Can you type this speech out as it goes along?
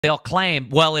They'll claim,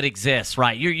 well, it exists,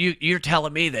 right? You're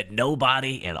telling me that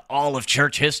nobody in all of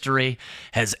church history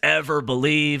has ever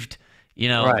believed,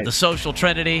 the social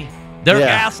Trinity? They're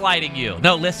gaslighting you.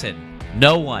 No, listen,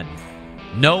 no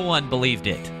one believed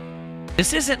it.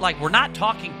 This isn't like, we're not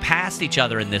talking past each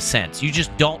other in this sense. You just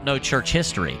don't know church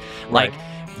history. Right.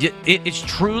 Like, it's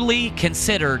truly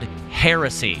considered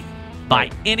heresy by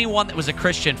anyone that was a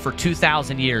Christian for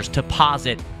 2,000 years to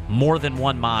posit more than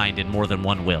one mind and more than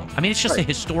one will. I mean, it's just a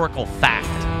historical fact.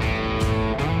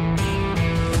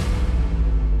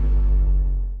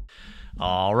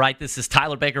 All right, this is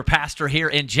Tyler Baker, pastor here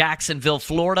in Jacksonville,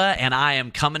 Florida, and I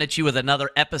am coming at you with another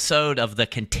episode of the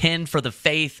Contend for the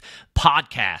Faith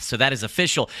podcast. So that is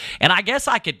official. And I guess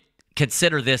I could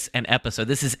consider this an episode.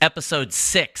 This is episode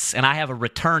 6, and I have a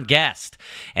return guest,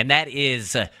 and that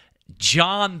is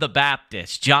John the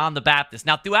Baptist. John the Baptist.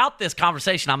 Now, throughout this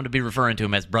conversation, I'm going to be referring to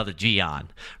him as Brother Gian.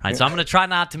 Right? So I'm going to try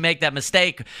not to make that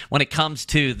mistake when it comes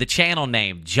to the channel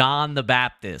name, John the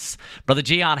Baptist. Brother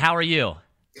Gian, how are you?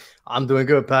 I'm doing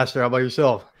good, Pastor. How about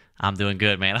yourself? I'm doing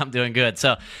good, man. I'm doing good.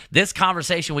 So this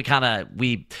conversation,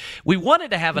 we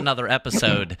wanted to have another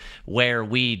episode where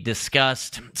we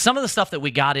discussed some of the stuff that we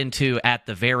got into at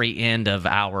the very end of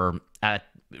our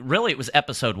really, it was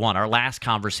episode 1, our last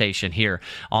conversation here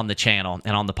on the channel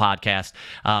and on the podcast,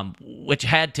 which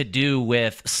had to do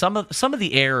with some of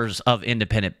the errors of the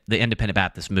Independent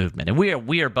Baptist movement. And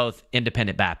we are both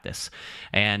Independent Baptists,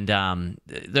 and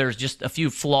there's just a few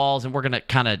flaws, and we're going to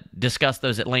kind of discuss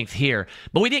those at length here.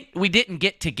 But we didn't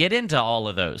get into all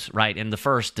of those right in the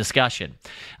first discussion.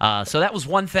 So that was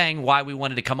one thing why we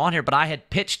wanted to come on here. But I had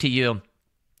pitched to you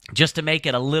just to make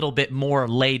it a little bit more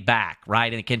laid back,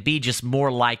 right? And it can be just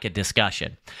more like a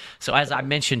discussion. So as I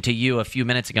mentioned to you a few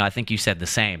minutes ago, I think you said the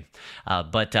same,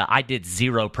 but I did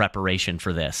zero preparation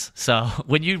for this. So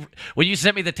when you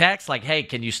sent me the text, like, hey,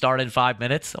 can you start in 5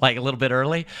 minutes, like a little bit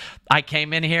early? I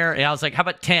came in here and I was like, how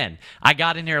about 10? I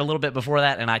got in here a little bit before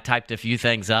that and I typed a few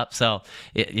things up. So,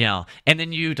 and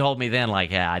then you told me then,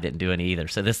 like, yeah, I didn't do any either.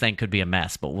 So this thing could be a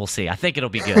mess, but we'll see. I think it'll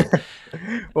be good.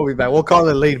 We'll be back. We'll call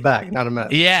it laid back, not a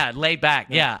mess. Yeah, laid back.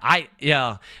 Yeah, I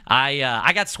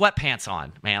got sweatpants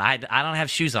on, man. I don't have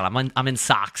shoes on. I'm in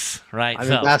socks, right?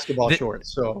 I'm in basketball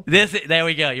shorts. So there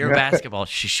we go. You're basketball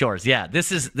shorts. Yeah,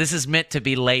 this is meant to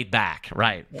be laid back,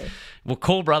 right? Well,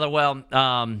 cool, brother. Well,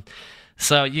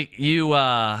 so you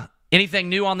anything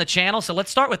new on the channel? So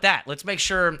let's start with that. Let's make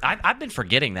sure. I've been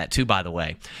forgetting that too, by the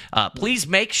way. Please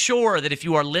make sure that if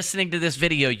you are listening to this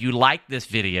video, you like this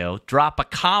video. Drop a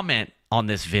comment on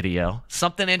this video,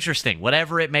 something interesting,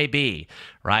 whatever it may be,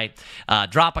 right?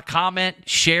 Drop a comment,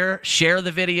 share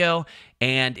the video,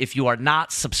 and if you are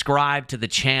not subscribed to the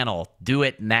channel, do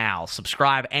it now.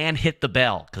 Subscribe and hit the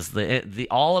bell, because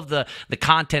all of the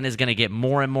content is going to get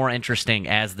more and more interesting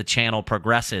as the channel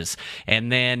progresses. And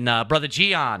then, Brother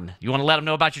Gian, you want to let them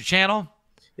know about your channel?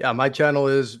 Yeah, my channel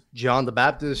is Gian the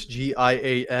Baptist,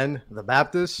 Gian the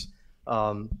Baptist.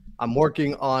 I'm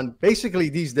working on, basically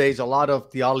these days, a lot of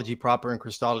theology proper and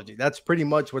Christology. That's pretty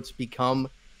much what's become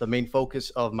the main focus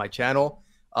of my channel.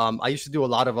 I used to do a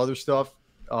lot of other stuff,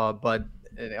 but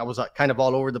I was kind of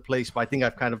all over the place. But I think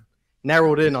I've kind of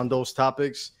narrowed in on those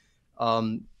topics.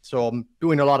 So I'm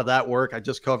doing a lot of that work. I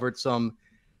just covered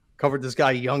this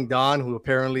guy, Young Don, who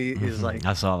apparently is like,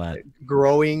 I saw that,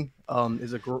 growing.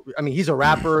 He's a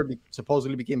rapper,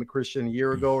 supposedly became a Christian a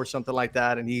year ago or something like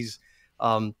that. And he's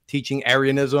teaching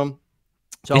Arianism.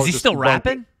 So is he still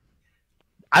rapping?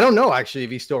 I don't know actually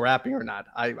if he's still rapping or not.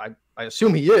 I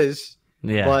assume he is.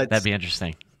 Yeah, but that'd be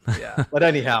interesting. Yeah, but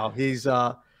anyhow, he's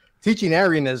teaching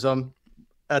Arianism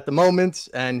at the moment,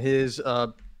 and his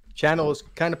channel is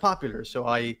kind of popular. So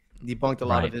I debunked a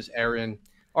lot of his Arian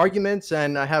arguments,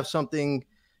 and I have something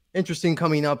interesting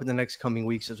coming up in the next coming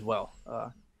weeks as well.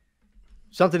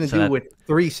 Something to do with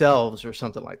 3 selves or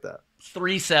something like that.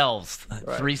 3 selves,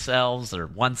 right. 3 selves, or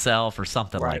 1 self, or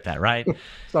something like that, right?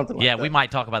 Something like that. Yeah, we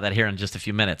might talk about that here in just a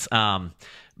few minutes. Yeah,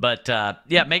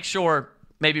 make sure,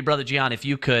 maybe Brother Gian, if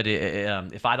you could,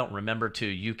 if I don't remember to,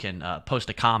 you can post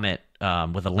a comment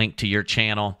with a link to your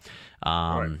channel.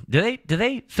 Do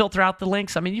they filter out the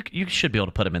links? I mean, you should be able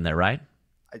to put them in there, right?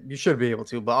 You should be able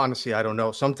to, but honestly, I don't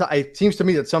know. Sometimes it seems to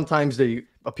me that sometimes they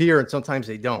appear and sometimes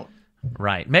they don't.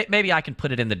 Right. Maybe I can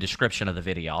put it in the description of the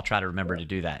video. I'll try to remember to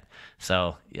do that.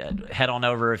 So head on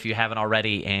over if you haven't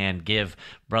already and give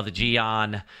Brother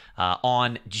Gian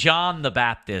on John the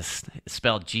Baptist,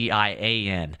 spelled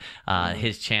Gian,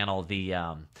 his channel,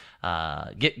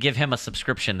 give him a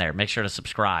subscription there. Make sure to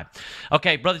subscribe.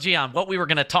 Okay, Brother Gian, what we were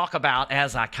going to talk about,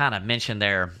 as I kind of mentioned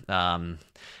there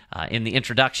in the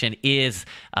introduction is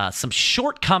some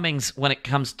shortcomings when it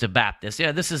comes to Baptists.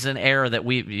 Yeah, this is an error that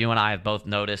you and I have both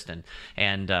noticed,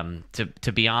 and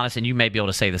to be honest, and you may be able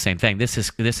to say the same thing. This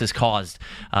has caused.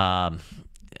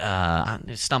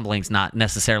 Stumbling's not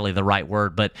necessarily the right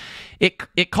word, but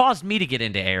it caused me to get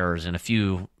into errors in a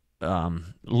few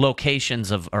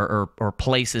locations of or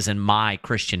places in my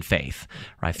Christian faith,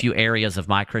 right? A few areas of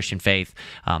my Christian faith.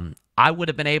 I would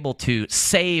have been able to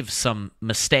save some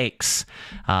mistakes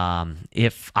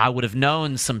if I would have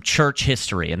known some church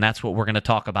history, and that's what we're going to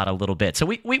talk about a little bit. So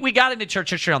we got into church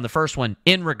history on the first one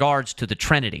in regards to the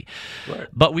Trinity, right.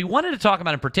 But we wanted to talk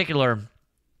about in particular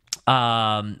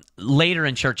later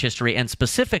in church history, and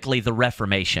specifically the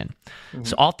Reformation. Mm-hmm.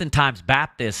 So oftentimes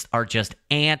Baptists are just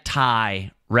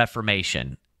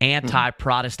anti-Reformation,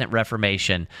 anti-Protestant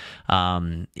Reformation,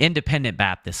 independent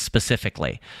Baptists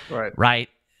specifically, right?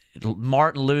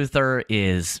 Martin Luther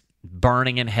is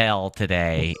burning in hell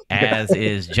today, as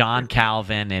is John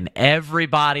Calvin and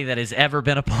everybody that has ever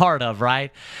been a part of,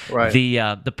 right?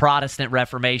 The Protestant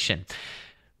Reformation.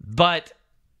 But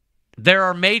there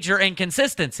are major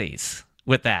inconsistencies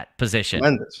with that position.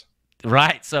 Tremendous.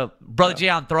 Right? So, Brother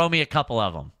Gian, throw me a couple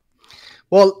of them.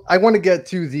 Well, I want to get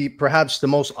to perhaps the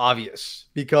most obvious,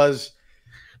 because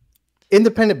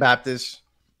independent Baptists,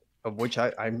 of which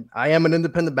I am an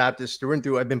independent Baptist through and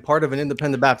through. I've been part of an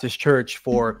independent Baptist church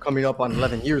for coming up on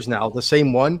 11 years now, the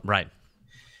same one. Right.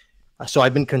 So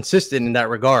I've been consistent in that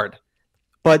regard.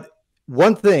 But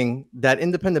one thing that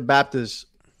independent Baptists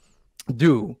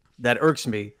do that irks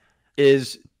me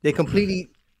is they completely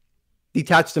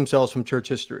detach themselves from church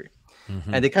history.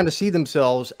 Mm-hmm. And they kind of see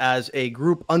themselves as a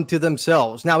group unto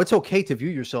themselves. Now, it's okay to view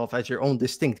yourself as your own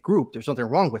distinct group. There's nothing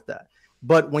wrong with that.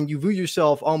 But when you view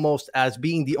yourself almost as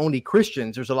being the only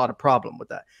Christians, there's a lot of problem with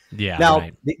that. Yeah. Now,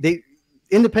 right. they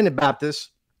independent Baptists,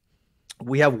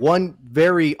 we have one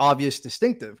very obvious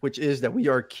distinctive, which is that we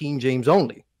are King James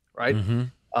only, right?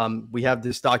 Mm-hmm. We have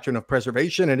this doctrine of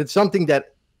preservation, and it's something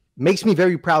that makes me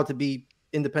very proud to be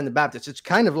independent Baptist. It's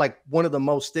kind of like one of the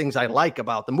most things I like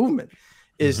about the movement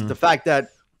is the fact that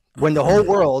when the whole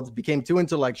world became too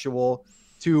intellectual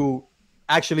to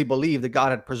actually believe that God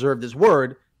had preserved his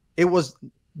word, it was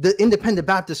the independent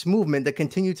Baptist movement that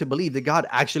continued to believe that God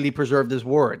actually preserved his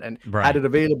word and had it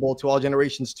available to all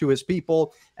generations to his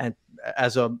people. And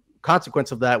as a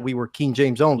consequence of that, we were King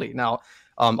James only. Now,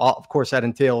 of course, that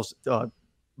entails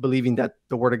believing that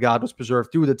the word of God was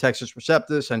preserved through the Textus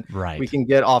Receptus, and we can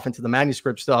get off into the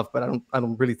manuscript stuff, but I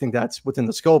don't really think that's within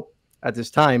the scope at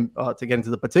this time to get into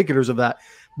the particulars of that.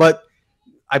 But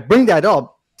I bring that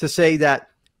up to say that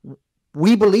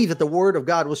we believe that the word of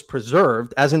God was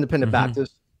preserved as independent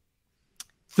Baptists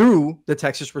through the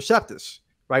Textus Receptus,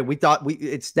 right? We thought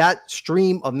it's that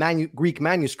stream of Greek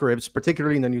manuscripts,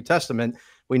 particularly in the New Testament.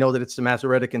 We know that it's the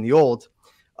Masoretic in the Old,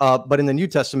 but in the New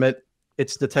Testament,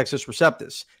 it's the Textus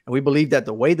Receptus. And we believe that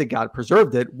the way that God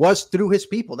preserved it was through his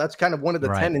people. That's kind of one of the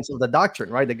tenets of the doctrine,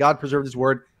 right? That God preserved his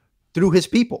word through his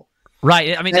people.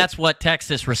 Right. I mean, that's what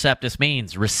Textus Receptus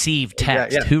means, received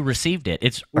text. Yeah. Who received it?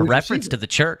 It's a reference to the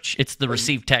church. It's the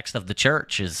received text of the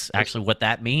church is actually what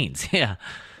that means. Yeah.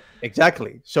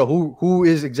 Exactly. So who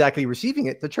is exactly receiving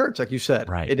it? The church, like you said.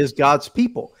 Right. It is God's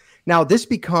people. Now, this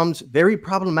becomes very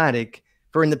problematic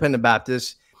for independent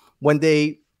Baptists when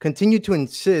they continue to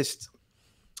insist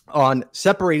on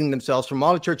separating themselves from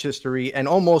all of church history and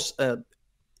almost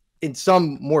in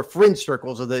some more fringe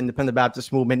circles of the independent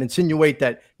Baptist movement insinuate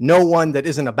that no one that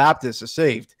isn't a Baptist is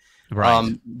saved.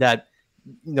 Right. That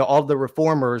all the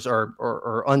reformers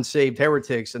are unsaved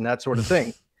heretics and that sort of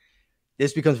thing.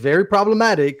 This becomes very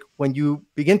problematic when you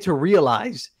begin to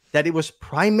realize that it was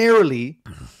primarily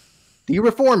the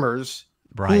reformers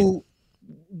who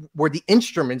were the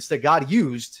instruments that God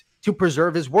used to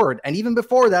preserve his word. And even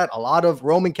before that, a lot of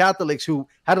Roman Catholics who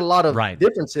had a lot of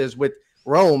differences with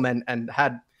Rome and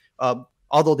had,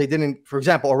 although they didn't, for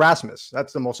example, Erasmus,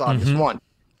 that's the most obvious one.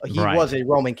 He was a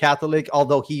Roman Catholic,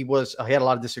 although he had a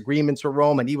lot of disagreements with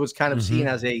Rome, and he was kind of seen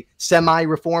as a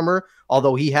semi-reformer,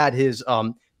 although he had his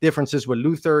differences with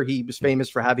Luther. He was famous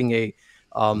for having a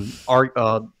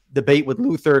debate with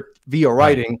Luther via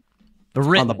writing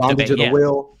on the bondage of the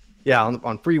will. Yeah,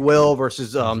 on free will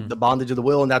versus the bondage of the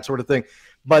will and that sort of thing.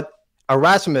 But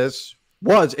Erasmus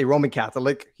was a Roman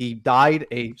Catholic. He died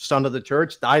a son of the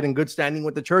church, died in good standing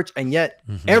with the church. And yet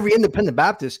every independent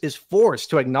Baptist is forced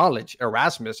to acknowledge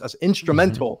Erasmus as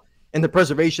instrumental in the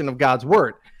preservation of God's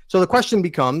word. So the question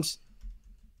becomes,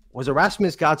 was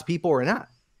Erasmus God's people or not?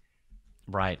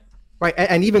 Right.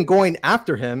 And even going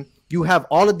after him, you have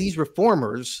all of these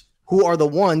reformers who are the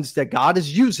ones that God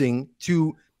is using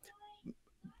to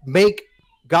make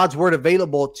God's word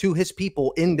available to his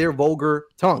people in their vulgar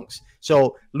tongues.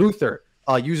 So Luther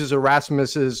uses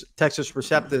Erasmus's Textus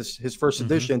Receptus, his first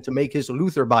edition, to make his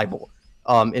Luther Bible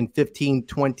in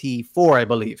 1524, I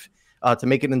believe, to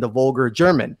make it into vulgar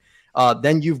German.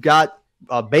 Then you've got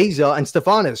Beza and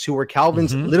Stephanus, who were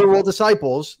Calvin's literal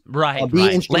disciples,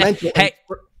 being instrumental. Hey,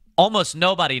 almost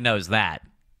nobody knows that.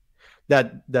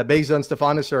 That Beza and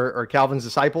Stephanus are Calvin's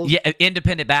disciples? Yeah,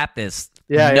 independent Baptists.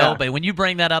 Yeah, nobody. When you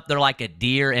bring that up, they're like a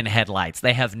deer in headlights.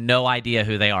 They have no idea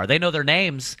who they are. They know their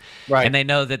names, and they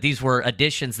know that these were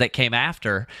additions that came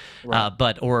after,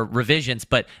 or revisions.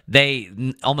 But they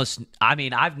almost. I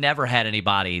mean, I've never had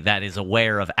anybody that is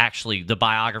aware of actually the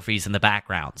biographies and the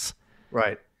backgrounds.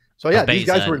 Right. So yeah, these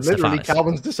guys were literally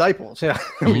Calvin's disciples. Yeah,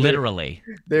 literally.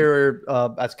 They're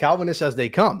as Calvinist as they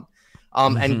come,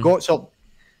 So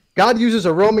God uses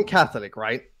a Roman Catholic,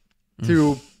 right,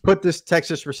 to put this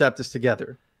Textus Receptus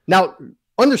together. Now,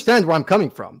 understand where I'm coming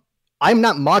from. I'm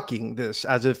not mocking this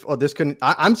as if this can.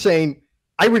 I'm saying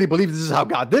I really believe this is how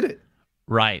God did it.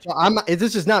 Right. So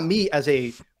this is not me as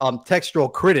a textual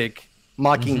critic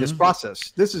mocking this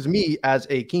process. This is me as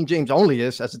a King James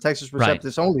onlyist, as a Textus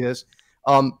Receptus onlyist,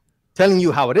 telling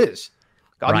you how it is.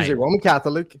 God used a Roman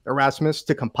Catholic, Erasmus,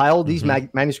 to compile these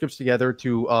manuscripts together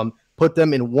to put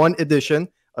them in one edition,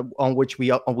 on which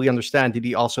we understand that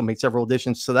he also made several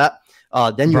additions to that.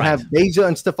 Then you have Beza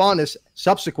and Stephanus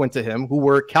subsequent to him, who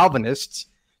were Calvinists,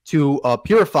 to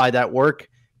purify that work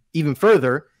even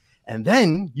further. And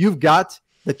then you've got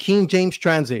the King James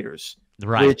translators,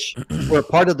 which were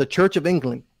part of the Church of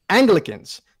England,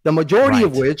 Anglicans, the majority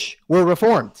of which were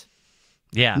Reformed.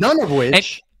 Yeah. None of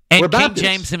which were Baptists.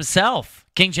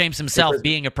 King James himself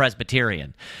being a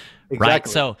Presbyterian. Exactly. Right?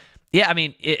 So, yeah, I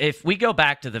mean, if we go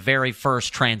back to the very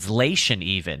first translation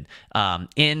even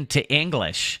into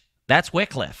English, that's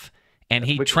Wycliffe. And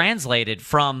he translated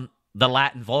from the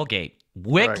Latin Vulgate.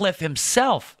 Wycliffe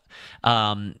himself,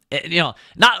 let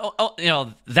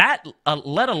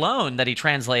alone that he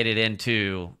translated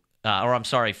into,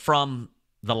 from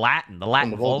the Latin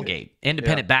Vulgate.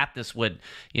 Independent Baptists would,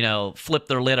 flip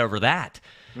their lid over that.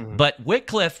 But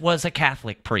Wycliffe was a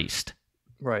Catholic priest.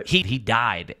 Right. He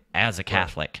died as a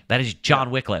Catholic. That is John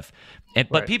Wycliffe.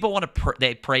 But people want to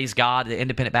they praise God, the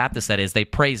Independent Baptists, that is. They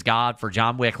praise God for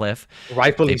John Wycliffe.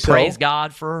 Rightfully so. They praise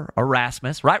God for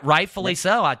Erasmus. Rightfully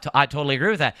so. I totally agree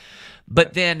with that.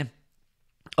 But then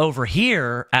over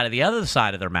here, out of the other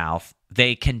side of their mouth,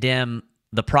 they condemn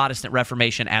the Protestant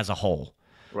Reformation as a whole.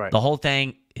 Right. The whole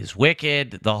thing is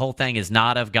wicked. The whole thing is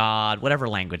not of God, whatever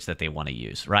language that they want to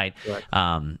use, right?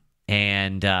 So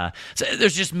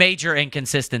there's just major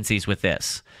inconsistencies with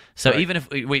this. So even if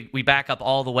we back up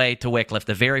all the way to Wycliffe,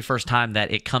 the very first time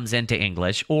that it comes into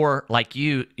English, or like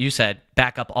you said,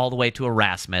 back up all the way to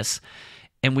Erasmus,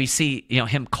 and we see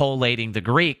him collating the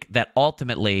Greek that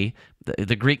ultimately,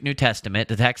 the Greek New Testament,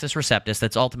 the Textus Receptus,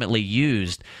 that's ultimately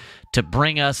used to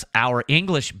bring us our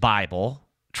English Bible,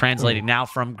 translated now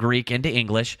from Greek into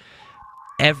English.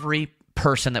 Every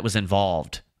person that was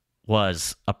involved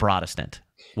was a Protestant.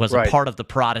 Was a part of the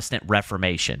Protestant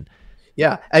Reformation.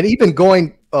 Yeah, and even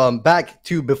going back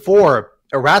to before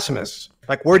Erasmus,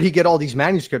 like where did he get all these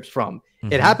manuscripts from?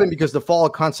 It happened because the fall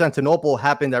of Constantinople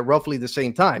happened at roughly the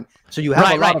same time. So you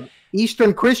have a lot of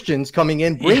Eastern Christians coming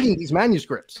in, bringing these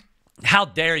manuscripts. How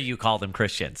dare you call them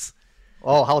Christians?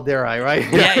 Oh, how dare I, right?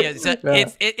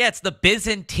 It's the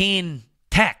Byzantine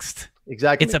text.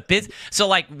 Exactly. So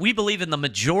like we believe in the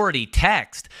majority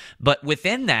text, but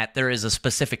within that there is a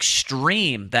specific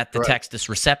stream that the Textus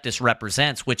Receptus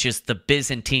represents, which is the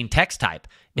Byzantine text type.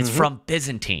 It's from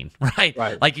Byzantine, right?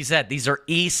 Like you said, these are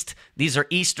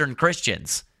Eastern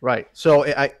Christians. Right. So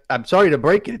I'm sorry to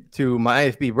break it to my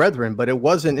NIFB brethren, but it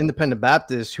wasn't Independent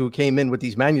Baptists who came in with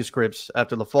these manuscripts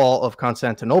after the fall of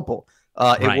Constantinople.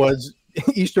 It was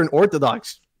Eastern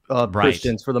Orthodox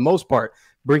Christians for the most part,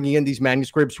 bringing in these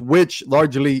manuscripts, which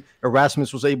largely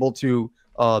Erasmus was able to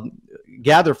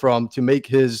gather from to make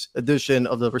his edition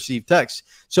of the received text.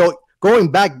 So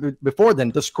going back before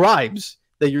then, the scribes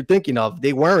that you're thinking of,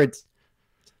 they weren't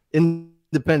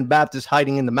Independent Baptists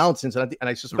hiding in the mountains, and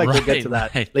I suspect we'll get to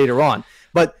that later on.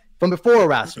 But from before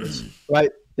Erasmus,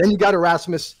 right? Then you got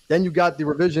Erasmus, then you got the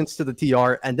revisions to the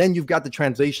TR, and then you've got the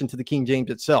translation to the King James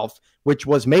itself, which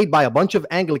was made by a bunch of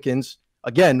Anglicans,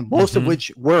 again, most of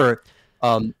which were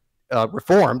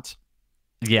Reformed.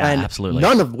 Yeah, and absolutely.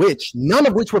 None of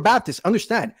which were Baptists.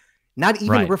 Understand, not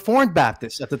even Reformed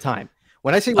Baptists at the time.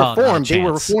 When I say Reformed, they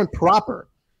were Reformed proper.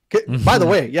 By the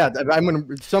way,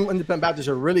 some Independent Baptists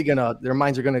are really their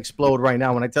minds are gonna explode right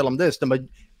now when I tell them this.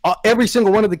 Every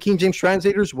single one of the King James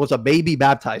translators was a baby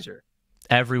baptizer.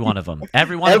 Every one of them.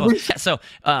 Every one of them. So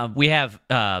we have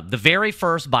the very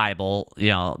first Bible,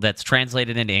 that's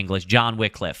translated into English, John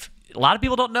Wycliffe. A lot of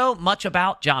people don't know much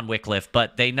about John Wycliffe,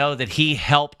 but they know that he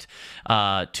helped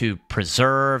to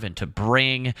preserve and to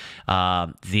bring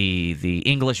the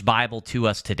English Bible to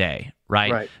us today,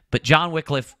 right? But John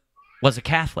Wycliffe was a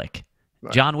Catholic.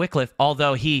 Right. John Wycliffe,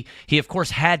 although he of course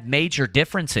had major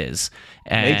differences,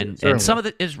 and some of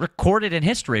it is recorded in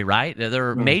history, right? There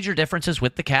are major differences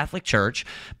with the Catholic Church,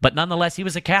 but nonetheless, he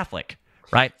was a Catholic,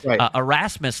 right?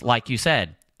 Erasmus, like you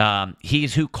said,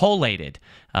 he's who collated,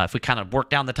 if we kind of work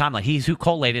down the timeline, he's who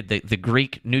collated the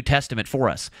Greek New Testament for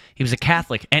us. He was a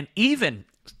Catholic, and even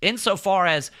insofar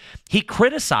as he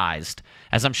criticized,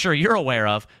 as I'm sure you're aware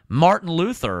of, Martin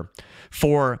Luther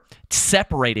for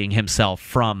separating himself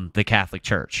from the Catholic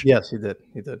Church. Yes, he did.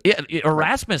 He did. Yeah,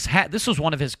 Erasmus this was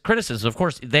one of his criticisms. Of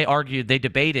course, they argued, they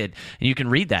debated, and you can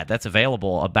read that. That's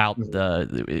available about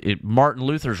Martin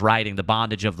Luther's writing, The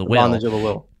Bondage of the Will. Bondage of the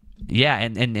Will. Yeah,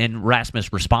 and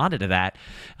Erasmus responded to that,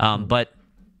 but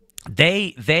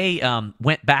they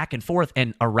went back and forth,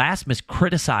 and Erasmus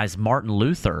criticized Martin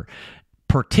Luther,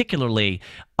 particularly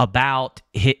about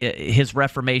his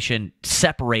Reformation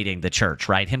separating the church,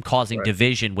 right? Him causing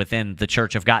division within the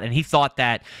Church of God. And he thought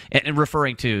that, and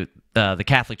referring to the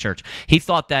Catholic Church, he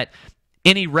thought that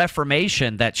any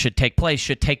Reformation that should take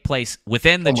place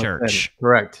within the church.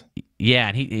 Correct. Yeah,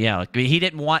 and he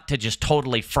didn't want to just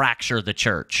totally fracture the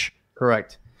church.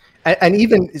 Correct. And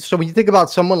even, so when you think about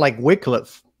someone like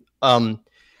Wycliffe,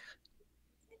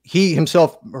 he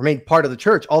himself remained part of the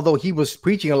church, although he was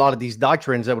preaching a lot of these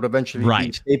doctrines that would eventually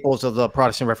be staples of the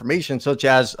Protestant Reformation, such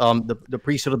as the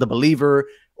priesthood of the believer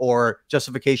or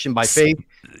justification by faith.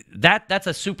 That's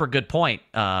a super good point,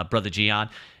 Brother Gian,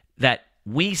 that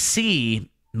we see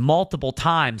multiple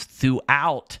times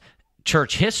throughout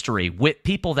church history with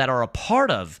people that are a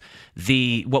part of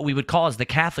what we would call as the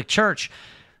Catholic Church,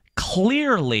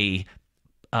 clearly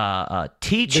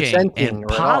teaching dissenting and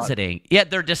positing. Yeah,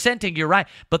 they're dissenting, you're right,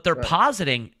 but they're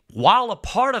positing, while a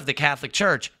part of the Catholic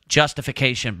Church,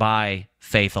 justification by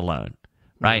faith alone,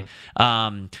 right?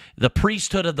 The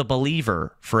priesthood of the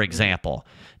believer, for example,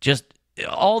 just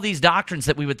all these doctrines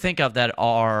that we would think of that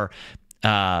are,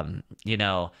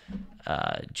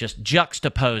 just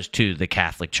juxtaposed to the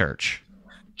Catholic Church.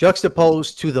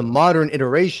 Juxtaposed to the modern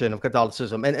iteration of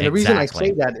Catholicism. And the reason I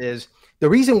say that is, the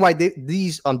reason why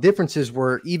these differences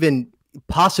were even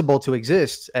possible to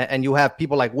exist, and you have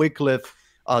people like Wycliffe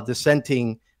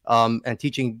dissenting and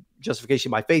teaching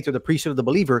justification by faith or the priesthood of the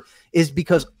believer, is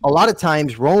because a lot of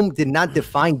times Rome did not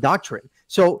define doctrine.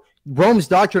 So Rome's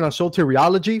doctrine on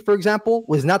soteriology, for example,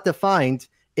 was not defined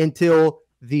until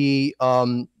the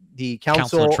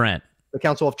Council of Trent. The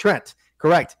Council of Trent,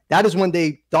 correct. That is when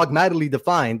they dogmatically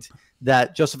defined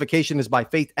that justification is by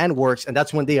faith and works, and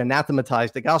that's when they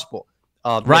anathematized the gospel.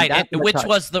 Right, which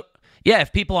was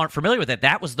if people aren't familiar with it,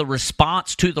 that was the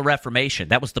response to the Reformation.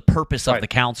 That was the purpose of the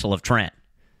Council of Trent.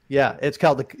 Yeah,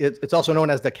 it's also known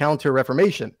as the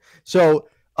Counter-Reformation. So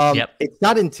it's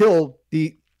not until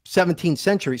the 16th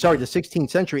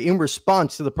century, in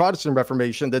response to the Protestant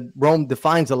Reformation, that Rome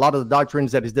defines a lot of the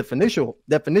doctrines that is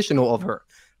definitional of her,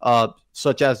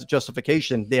 such as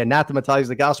justification. They anathematize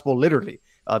the gospel literally.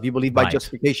 If you believe by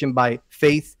justification by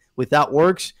faith without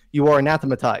works, you are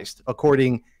anathematized,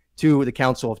 according to the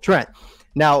Council of Trent.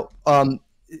 Now,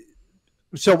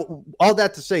 so all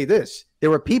that to say this, there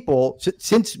were people,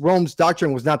 since Rome's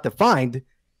doctrine was not defined,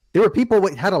 there were people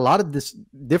that had a lot of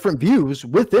different views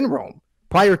within Rome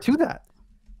prior to that.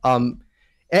 And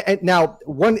now,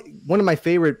 one of my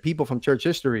favorite people from church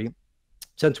history,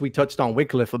 since we touched on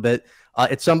Wycliffe a bit,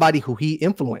 it's somebody who he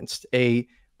influenced, a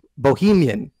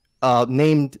Bohemian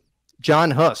named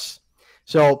John Huss.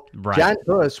 So John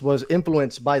Huss was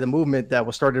influenced by the movement that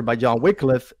was started by John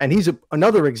Wycliffe, and he's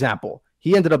another example.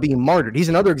 He ended up being martyred. He's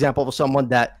another example of someone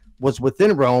that was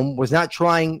within Rome, was not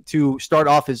trying to start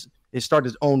his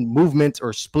own movement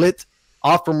or split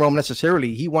off from Rome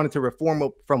necessarily. He wanted to reform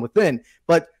from within.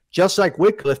 But just like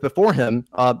Wycliffe before him,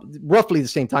 roughly the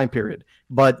same time period,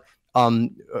 but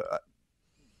Jan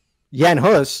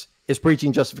Hus is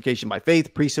preaching justification by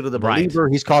faith, priesthood of the believer.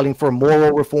 He's calling for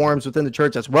moral reforms within the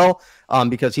church as well,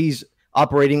 because he's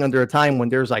operating under a time when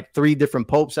there's like 3 different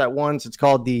popes at once. It's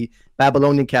called the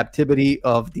Babylonian captivity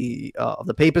of the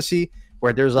papacy,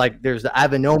 where there's the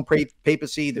Avignon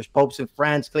papacy. There's popes in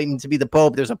France claiming to be the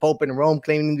pope. There's a pope in Rome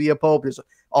claiming to be a pope. There's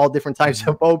all different types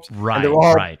of popes. And they're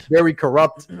all very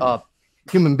corrupt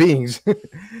human beings.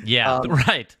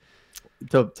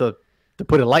 To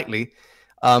put it lightly.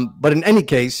 But in any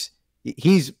case,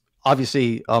 he's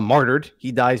obviously martyred.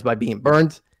 He dies by being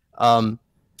burned.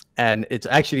 And it's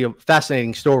actually a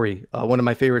fascinating story, one of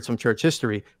my favorites from church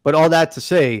history. But all that to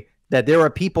say that there are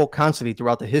people constantly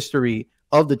throughout the history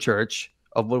of the church,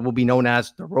 of what will be known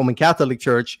as the Roman Catholic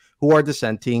Church, who are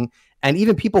dissenting, and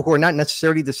even people who are not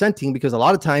necessarily dissenting, because a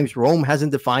lot of times Rome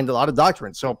hasn't defined a lot of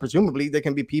doctrine. So presumably there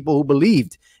can be people who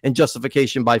believed in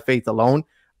justification by faith alone,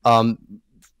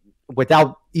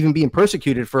 without even being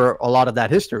persecuted for a lot of that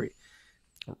history.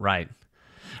 Right.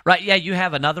 Right. Yeah, you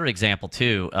have another example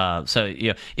too. So,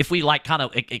 if we kind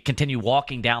of continue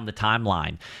walking down the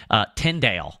timeline,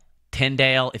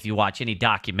 Tyndale, if you watch any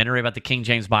documentary about the King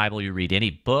James Bible, you read any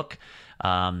book,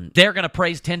 they're going to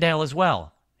praise Tyndale as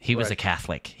well. He was a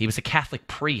Catholic. He was a Catholic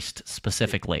priest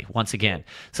specifically, once again.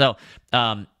 So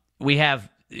we have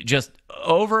just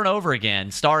over and over again,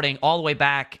 starting all the way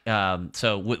back.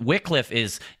 So Wycliffe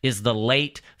is the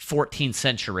late 14th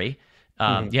century.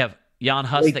 You have Jan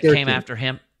Hus that came after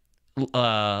him.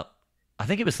 I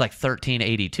think it was like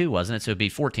 1382, wasn't it? So it'd be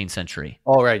 14th century.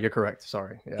 Oh, right. You're correct.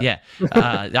 Sorry. Yeah.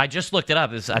 I just looked it up.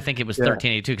 I think it was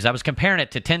 1382 because I was comparing it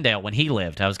to Tyndale when he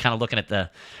lived. I was kind of looking at the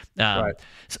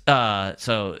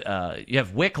so you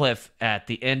have Wycliffe at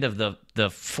the end of the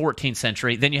 14th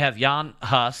century. Then you have Jan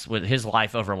Hus with his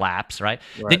life overlaps, right?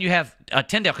 Then you have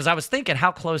Tyndale, because I was thinking,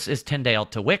 how close is Tyndale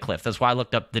to Wycliffe? That's why I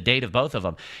looked up the date of both of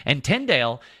them. And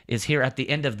Tyndale is here at the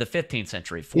end of the 15th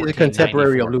century. He's a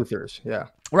contemporary of Luther's. Yeah.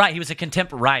 Right, he was a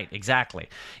contemporary. Right, exactly.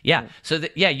 Yeah. So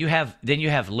you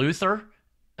have Luther.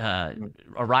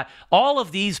 Right. All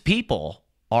of these people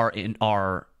are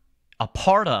a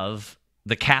part of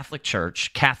the Catholic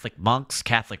Church, Catholic monks,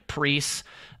 Catholic priests,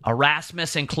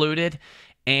 Erasmus included,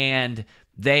 and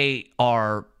they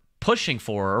are pushing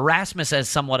for Erasmus as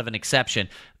somewhat of an exception.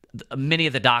 Many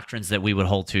of the doctrines that we would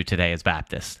hold to today as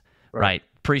Baptists, right?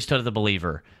 Priesthood of the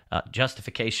believer,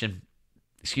 justification,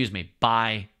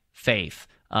 by faith.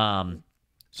 What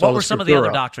were some of the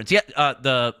other doctrines?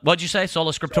 Yeah, what'd you say?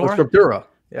 Sola Scriptura? Sola Scriptura.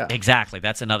 Yeah. Exactly.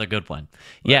 That's another good one.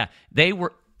 Right. Yeah. They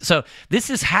were. So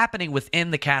this is happening within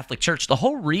the Catholic Church. The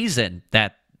whole reason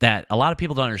that a lot of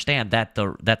people don't understand that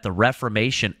the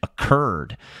Reformation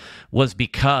occurred was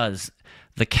because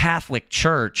the Catholic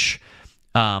Church,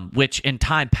 which in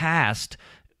time past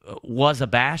was a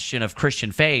bastion of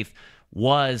Christian faith,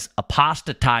 was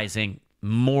apostatizing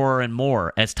more and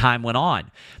more as time went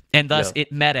on. And thus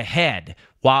it met a head,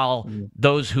 while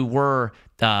those who were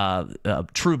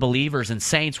true believers and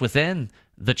saints within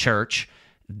the church,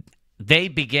 they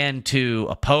begin to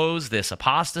oppose this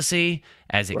apostasy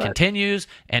as it continues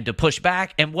and to push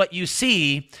back. And what you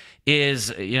see is,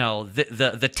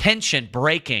 the tension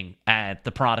breaking at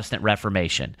the Protestant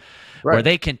Reformation, where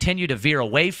they continue to veer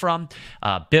away from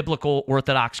biblical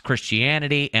Orthodox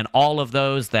Christianity and all of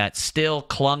those that still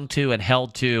clung to and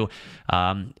held to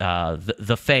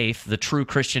the faith, the true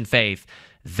Christian faith.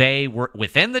 They were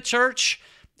within the church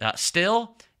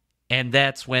still. And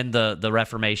that's when the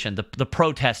Reformation, the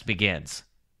protest begins.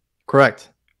 Correct.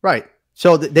 Right.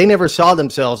 So they never saw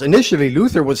themselves. Initially,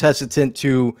 Luther was hesitant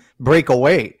to break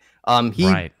away.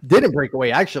 He didn't break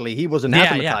away, actually. He was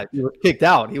anathematized. He was kicked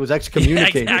out. He was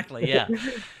excommunicated. Exactly, yeah.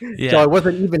 So it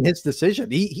wasn't even his decision.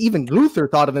 Even Luther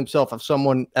thought of himself as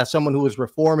someone who was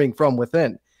reforming from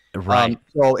within. Right.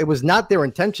 So it was not their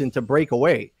intention to break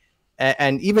away.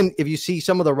 And even if you see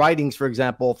some of the writings, for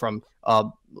example, from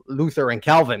Luther and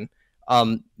Calvin,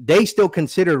 they still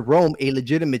considered Rome a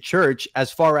legitimate church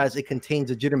as far as it contains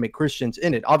legitimate Christians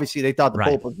in it. Obviously, they thought the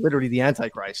Pope was literally the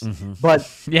Antichrist, but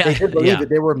they did believe that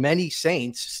there were many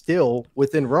saints still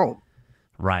within Rome.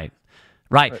 Right.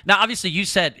 Now, obviously, you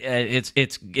said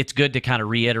it's good to kind of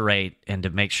reiterate and to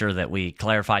make sure that we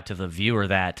clarify to the viewer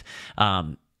that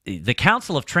the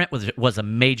Council of Trent was a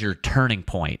major turning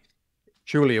point.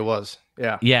 Truly, it was.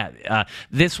 Yeah. Yeah.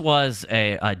 This was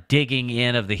a digging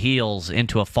in of the heels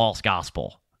into a false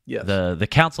gospel. Yes. The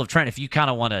Council of Trent, if you kind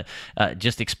of want to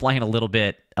just explain a little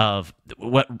bit of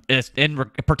what is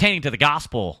pertaining to the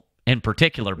gospel in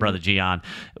particular, Brother Gian,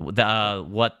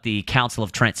 what the Council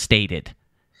of Trent stated.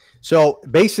 So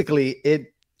basically,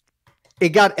 it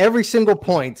got every single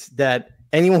point that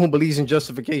anyone who believes in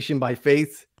justification by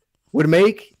faith would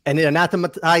make, and it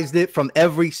anathematized it from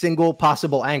every single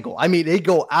possible angle. I mean, they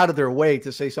go out of their way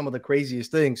to say some of the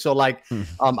craziest things. So I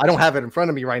don't have it in front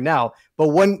of me right now, but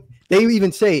when they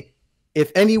even say, if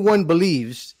anyone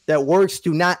believes that works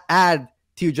do not add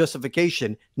to your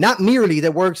justification, not merely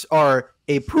that works are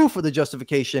a proof of the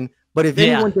justification, but if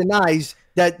anyone denies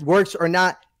that works are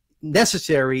not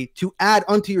necessary to add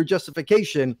unto your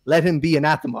justification, let him be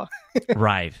anathema.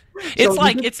 Right.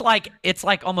 It's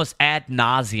like almost ad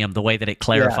nauseum the way that it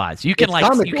clarifies. You can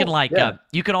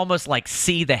you can almost like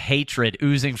see the hatred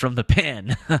oozing from the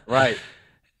pen. Right.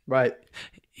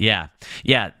 Yeah,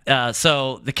 yeah.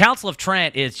 So the Council of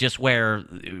Trent is just where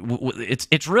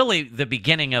it's really the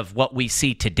beginning of what we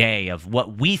see today, of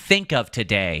what we think of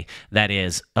today, that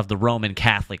is, of the Roman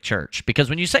Catholic Church. Because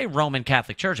when you say Roman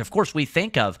Catholic Church, of course, we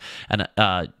think of an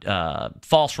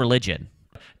false religion.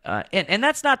 And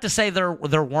that's not to say there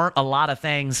weren't a lot of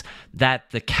things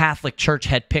that the Catholic Church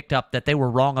had picked up that they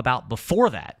were wrong about before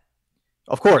that.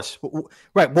 Of course.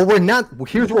 Right. Well,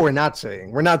 here's what we're not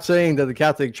saying. We're not saying that the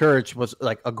Catholic Church was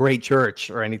like a great church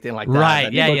or anything like that.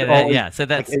 Right. Yeah. So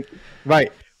that's right.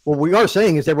 What we are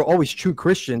saying is there were always true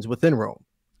Christians within Rome.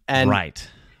 And right.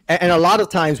 And a lot of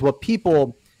times what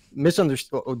people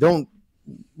misunderstand or don't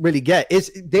really get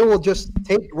is they will just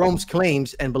take Rome's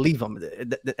claims and believe them.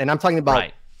 And I'm talking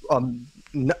about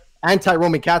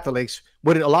anti-Roman Catholics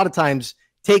would a lot of times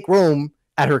take Rome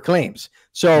at her claims.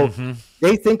 So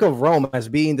they think of Rome as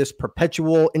being this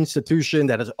perpetual institution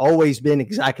that has always been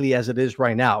exactly as it is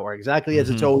right now, or exactly as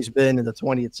it's always been in the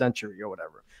 20th century or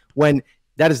whatever, when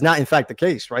that is not in fact the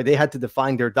case, right? They had to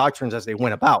define their doctrines as they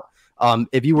went about.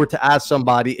 If you were to ask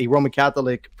somebody, a Roman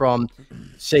Catholic from,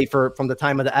 say, from the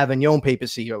time of the Avignon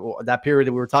papacy, or that period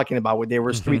that we were talking about, where there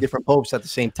was 3 different popes at the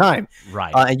same time,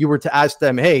 right? And you were to ask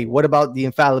them, hey, what about the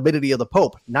infallibility of the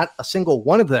Pope? Not a single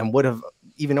one of them would have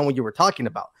even known what you were talking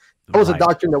about. That was a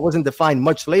doctrine that wasn't defined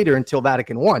much later until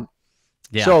Vatican I.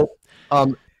 Yeah. So,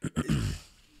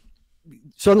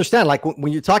 so understand, like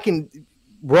when you're talking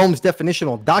Rome's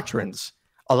definitional doctrines,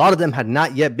 a lot of them had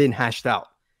not yet been hashed out.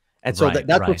 And so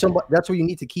that's what you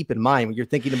need to keep in mind when you're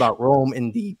thinking about Rome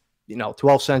in the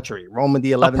 12th century, Rome in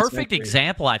the 11th century. A perfect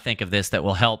example, I think, of this that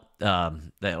will help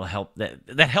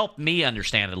that helped me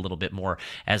understand it a little bit more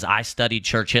as I studied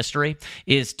church history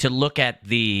is to look at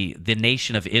the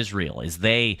nation of Israel as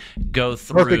they go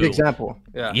through. Perfect example.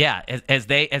 Yeah. As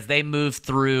they move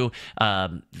through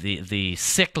the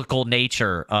cyclical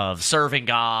nature of serving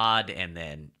God and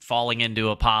then falling into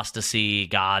apostasy.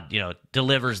 God,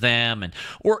 delivers them, and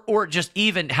or just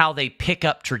even how they pick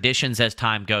up traditions as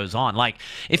time goes on. Like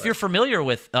if you're familiar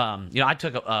with, I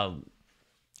took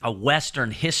a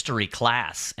Western history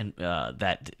class and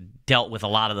that dealt with a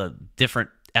lot of the different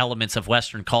elements of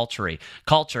Western culture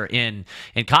in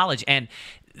college, and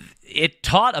it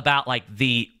taught about like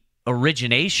the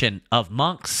origination of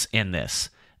monks in this.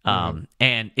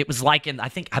 And it was like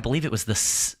I believe it was the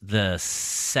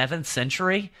 7th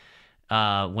century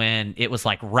when it was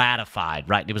like ratified,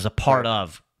 right? It was a part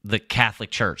of the Catholic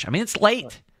Church. I mean, it's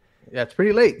late. Yeah, it's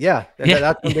pretty late. Yeah,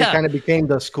 that's when they kind of became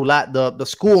the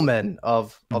schoolmen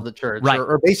of the church,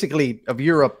 or basically of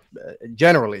Europe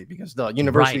generally, because the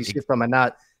university system had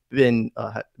not been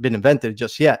invented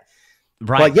just yet.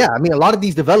 Right. But yeah, I mean, a lot of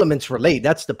these developments were late.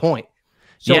 That's the point.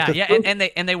 So and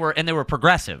they were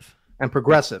progressive. And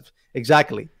progressive,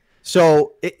 exactly.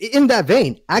 So in that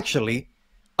vein, actually,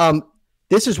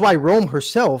 this is why Rome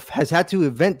herself has had to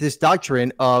invent this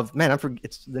doctrine of,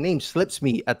 the name slips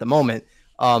me at the moment,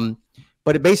 but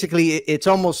it's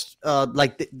almost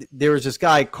like there was this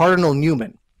guy, Cardinal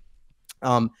Newman.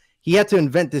 He had to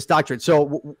invent this doctrine.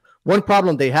 So one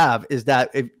problem they have is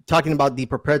that talking about the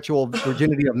perpetual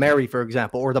virginity of Mary, for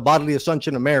example, or the bodily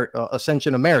ascension of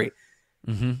Mary,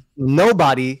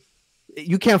 nobody.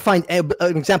 You can't find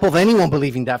an example of anyone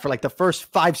believing that for like the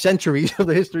first 5 centuries of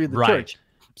the history of the church.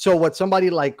 So what somebody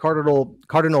like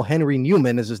Cardinal Henry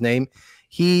Newman is his name,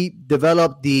 he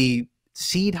developed the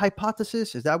seed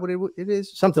hypothesis. Is that what it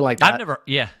is? Something like that.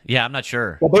 I'm not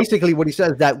sure. Well, basically what he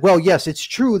says is that, well, yes, it's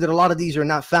true that a lot of these are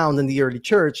not found in the early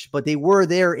church, but they were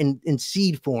there in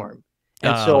seed form.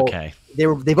 And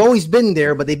they've always been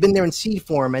there, but they've been there in seed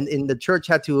form, and the church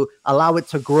had to allow it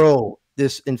to grow,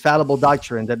 this infallible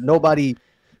doctrine that nobody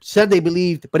said they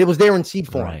believed, but it was there in seed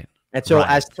form. Right. And so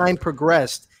as time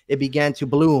progressed, it began to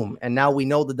bloom. And now we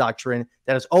know the doctrine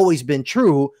that has always been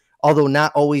true, although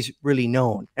not always really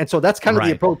known. And so that's kind of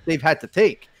the approach they've had to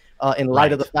take in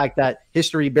light of the fact that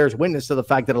history bears witness to the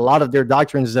fact that a lot of their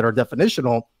doctrines that are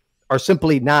definitional are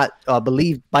simply not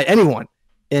believed by anyone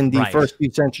in the first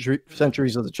few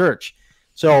centuries of the church.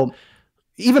 So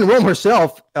even Rome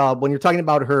herself, when you're talking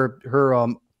about her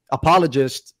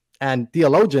apologists and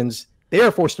theologians, they are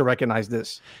forced to recognize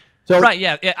this. So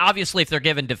obviously, if they're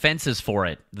given defenses for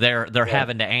it, they're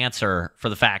having to answer for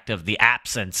the fact of the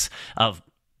absence of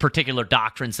particular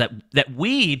doctrines that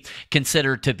we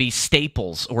consider to be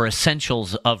staples or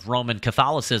essentials of Roman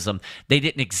Catholicism. They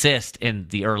didn't exist in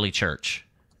the early church.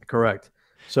 Correct.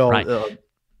 So,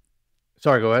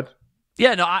 sorry, go ahead.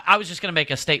 Yeah, no, I was just going to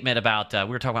make a statement about we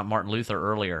were talking about Martin Luther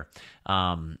earlier.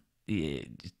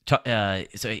 So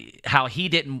how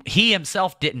he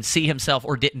himself didn't see himself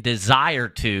or didn't desire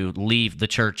to leave the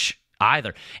church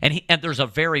either. And there's a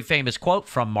very famous quote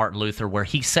from Martin Luther where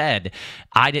he said,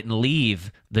 I didn't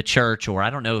leave the church, or I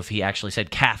don't know if he actually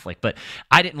said Catholic, but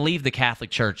I didn't leave the Catholic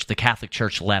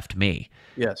Church left me.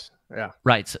 Yes. Yeah.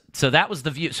 Right. So that was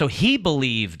the view. So he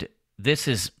believed, this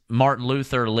is Martin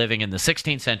Luther living in the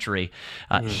 16th century.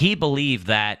 He believed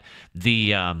that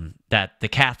the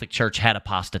Catholic Church had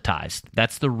apostatized.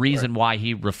 That's the reason why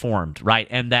he reformed, right?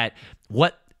 And that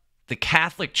what the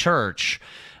Catholic Church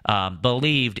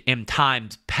believed in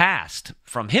times past,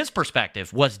 from his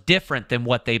perspective, was different than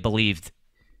what they believed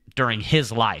during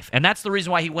his life. And that's the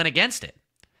reason why he went against it.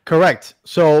 Correct.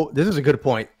 So this is a good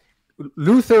point.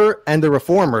 Luther and the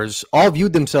Reformers all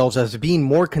viewed themselves as being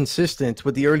more consistent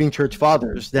with the early church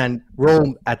fathers than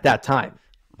Rome at that time.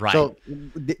 Right. So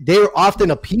they're often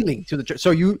appealing to the church.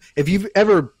 So if you've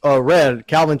ever read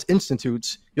Calvin's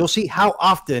Institutes, you'll see how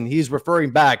often he's referring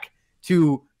back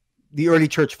to the early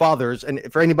church fathers. And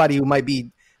for anybody who might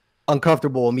be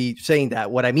uncomfortable with me saying that,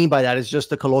 what I mean by that is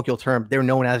just a colloquial term. They're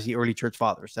known as the early church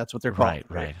fathers. That's what they're called.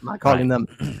 Right. I'm not calling them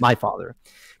my father.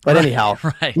 But anyhow,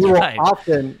 he will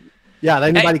often... Yeah,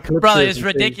 anybody clips brother, it's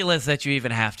ridiculous that you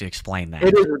even have to explain that.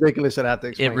 It is ridiculous that I have to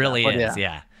explain it really that, is,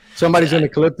 yeah. Somebody's going to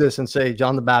clip this and say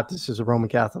John the Baptist is a Roman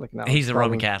Catholic now. He's a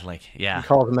Roman Catholic, yeah. He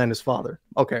calls him his father.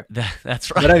 Okay.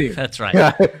 That's right. But anyway, that's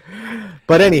right.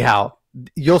 But anyhow,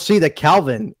 you'll see that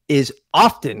Calvin is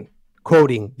often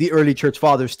quoting the early church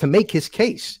fathers to make his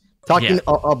case. Talking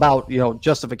about,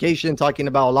 justification, talking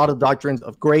about a lot of doctrines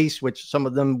of grace, which some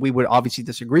of them we would obviously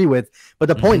disagree with. But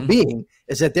the point being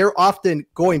is that they're often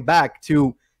going back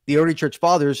to the early church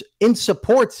fathers in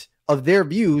support of their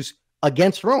views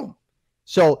against Rome.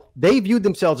 So they viewed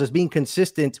themselves as being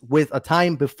consistent with a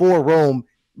time before Rome,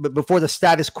 before the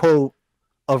status quo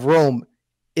of Rome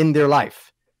in their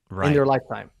life, in their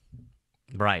lifetime.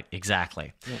 Right,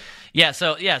 exactly.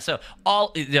 So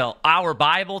all our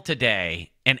Bible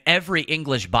today and every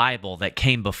English Bible that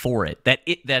came before it,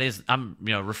 that is, I'm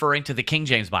referring to the King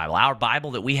James Bible, our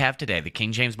Bible that we have today, the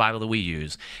King James Bible that we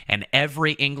use, and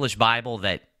every English Bible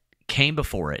that came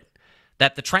before it,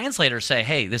 that the translators say,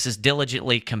 hey, this is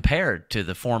diligently compared to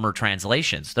the former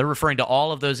translations. They're referring to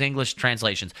all of those English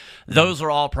translations. Those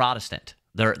are all Protestant.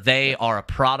 They are a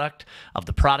product of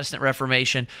the Protestant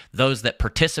Reformation. Those that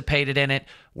participated in it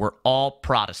were all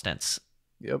Protestants.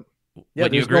 Yep.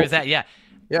 Would you agree with that? Yeah.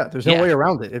 Yeah, there's no way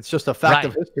around it. It's just a fact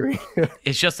of history.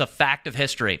 It's just a fact of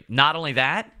history. Not only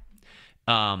that,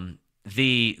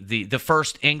 the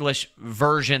first English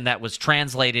version that was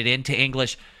translated into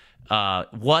English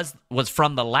was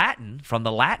from the Latin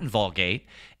Vulgate,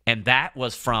 and that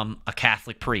was from a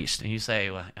Catholic priest. And you say,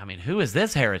 well, I mean, who is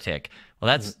this heretic?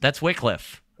 Well, that's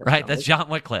Wycliffe, right? That's John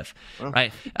Wycliffe,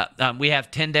 right? We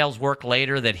have Tyndale's work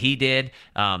later that he did.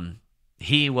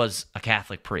 He was a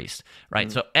Catholic priest,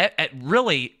 right? So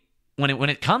really, when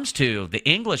it comes to the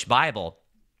English Bible,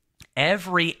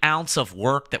 every ounce of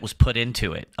work that was put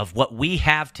into it, of what we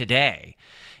have today,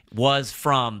 was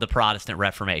from the Protestant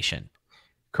Reformation.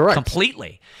 Correct.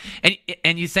 Completely.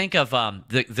 And you think of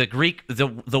the Greek,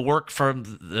 the work from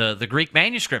the Greek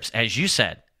manuscripts, as you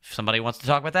said. If somebody wants to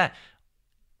talk about that,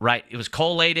 right? It was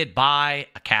collated by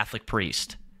a Catholic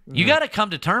priest. You got to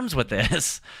come to terms with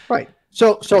this, right?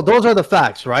 So those are the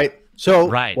facts, right? So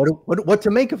right. What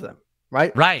to make of them,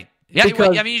 right? Right. Yeah.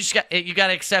 Because, I mean, you got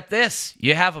to accept this.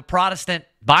 You have a Protestant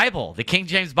Bible, the King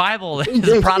James Bible, is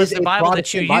a Protestant Bible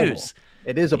that you use.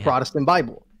 It is a Protestant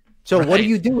Bible. So what do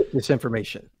you do with this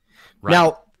information? Right.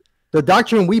 Now, the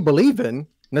doctrine we believe in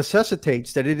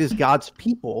necessitates that it is God's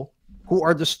people who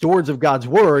are the stewards of God's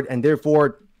word, and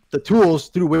therefore the tools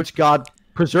through which God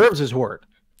preserves his word,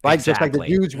 right? Exactly. Just like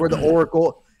the Jews were the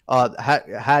oracle,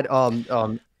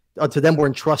 to them were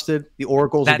entrusted the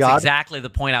oracles of God. That's exactly the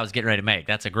point I was getting ready to make.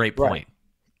 That's a great point.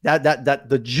 Right. That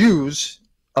the Jews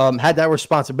had that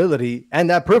responsibility and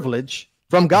that privilege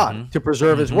from God to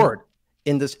preserve his word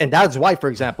in this. And that's why, for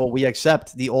example, we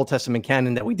accept the Old Testament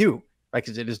canon that we do, right?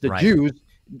 Because it is the Jews.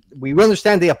 We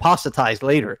understand they apostatized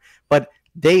later, but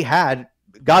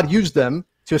God used them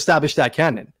to establish that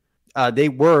canon. They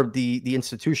were the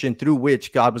institution through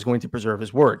which God was going to preserve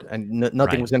his word, and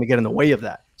nothing was going to get in the way of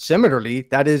that. Similarly,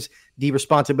 that is the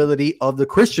responsibility of the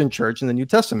Christian church in the New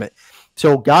Testament.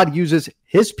 So God uses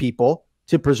his people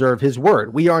to preserve his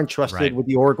word. We are entrusted with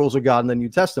the oracles of God in the New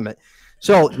Testament.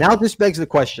 So now this begs the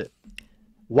question,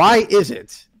 why is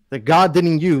it that God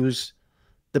didn't use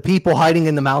the people hiding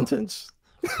in the mountains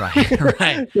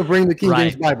to bring the King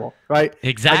James Bible, right?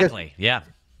 Exactly.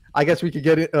 I guess we could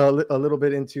get a little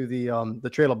bit into the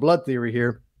trail of blood theory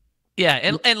here.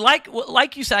 Yeah, and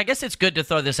like you said, I guess it's good to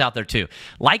throw this out there too.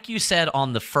 Like you said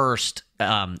on the first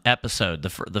episode,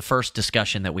 the first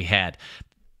discussion that we had,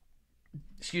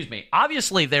 excuse me,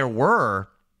 obviously there were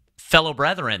fellow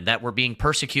brethren that were being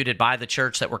persecuted by the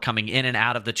church, that were coming in and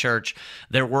out of the church.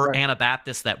 There were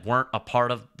Anabaptists that weren't a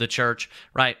part of the church,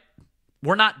 right?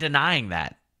 We're not denying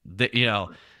that, that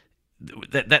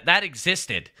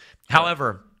existed.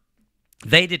 However,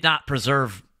 they did not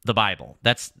preserve the Bible.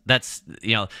 That's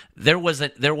there was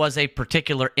a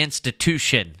particular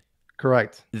institution,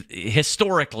 correct,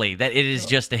 historically, that it is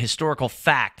just a historical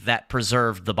fact that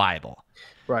preserved the Bible,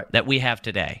 right, that we have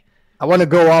today. I want to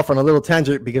go off on a little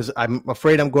tangent because I'm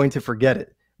afraid I'm going to forget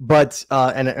it. But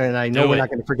and I know we're not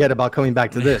going to forget about coming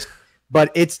back to this.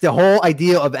 But it's the whole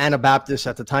idea of Anabaptists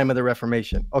at the time of the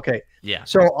Reformation. Okay. Yeah.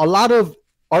 So a lot of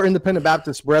our independent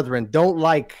Baptist brethren don't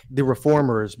like the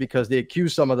Reformers because they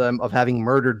accuse some of them of having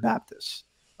murdered Baptists.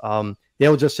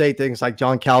 They'll just say things like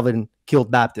John Calvin killed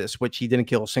Baptists, which he didn't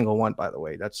kill a single one, by the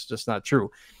way. That's just not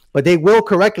true. But they will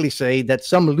correctly say that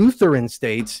some Lutheran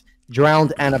states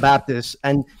drowned Anabaptists.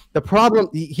 And the problem,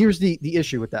 here's the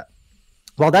issue with that.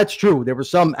 Well, that's true. There were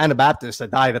some Anabaptists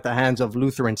that died at the hands of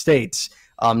Lutheran states,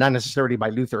 not necessarily by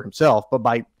Luther himself, but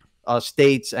by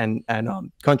states and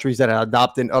countries that had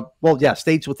adopted,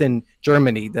 states within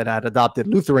Germany that had adopted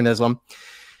Lutheranism.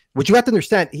 What you have to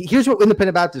understand, here's what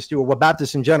independent Baptists do, or what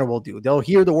Baptists in general do. They'll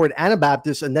hear the word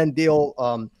Anabaptist, and then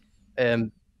they'll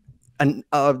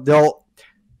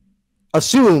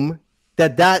assume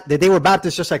that they were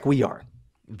Baptists just like we are.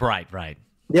 Right.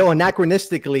 They'll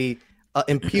anachronistically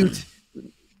impute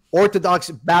Orthodox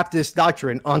Baptist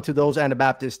doctrine onto those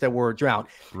Anabaptists that were drowned.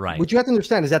 Right. What you have to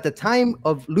understand is at the time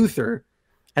of Luther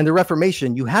and the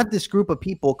Reformation, you have this group of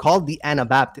people called the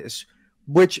Anabaptists,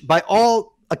 which by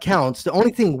all accounts, the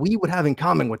only thing we would have in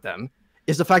common with them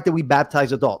is the fact that we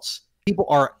baptize adults. People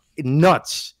are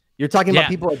nuts. You're talking about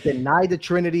people that deny the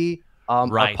Trinity.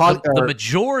 Right. The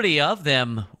majority of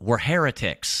them were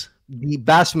heretics. The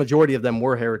vast majority of them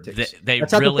were heretics.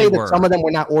 That's really not to say were. that some of them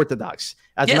were not Orthodox.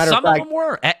 As a matter some of fact, of them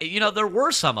were. There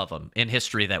were some of them in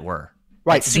history that were.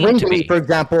 Right. Zwingli, for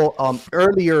example,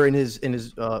 earlier in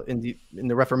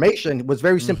the Reformation, was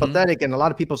very sympathetic, and a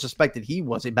lot of people suspected he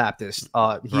was a Baptist.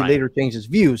 He later changed his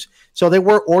views. So there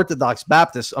were Orthodox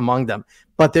Baptists among them,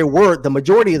 but the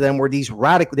majority of them were these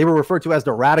radical. They were referred to as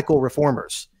the radical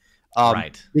reformers.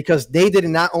 Because they did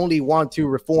not only want to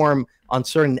reform on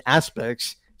certain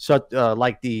aspects, such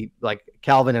like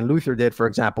Calvin and Luther did, for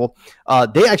example.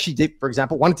 They actually did, for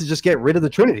example, wanted to just get rid of the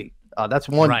Trinity. That's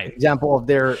one example of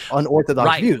their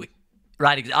unorthodox view.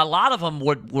 Right. A lot of them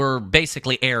were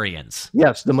basically Arians.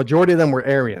 Yes, the majority of them were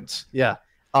Arians. Yeah.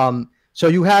 So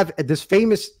you have this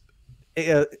famous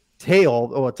famous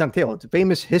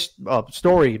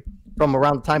story from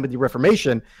around the time of the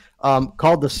Reformation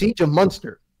called the Siege of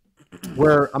Munster.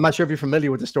 Where I'm not sure if you're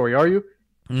familiar with the story, are you?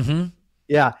 Mm-hmm.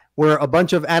 Yeah, where a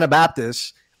bunch of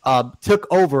Anabaptists took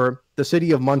over the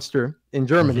city of Munster in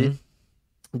Germany.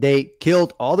 Mm-hmm. They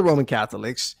killed all the Roman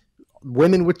Catholics,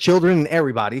 women with children, and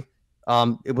everybody.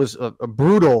 It was a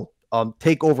brutal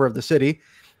takeover of the city.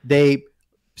 They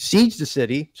sieged the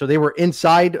city, so they were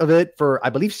inside of it for, I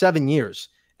believe, 7 years.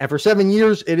 And for 7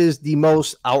 years, it is the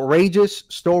most outrageous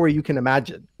story you can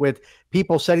imagine, with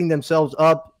people setting themselves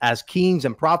up as kings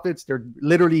and prophets. They're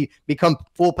literally become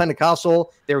full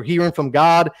Pentecostal. They're hearing from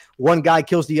God. One guy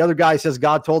kills the other guy, says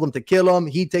God told him to kill him.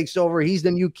 He takes over. He's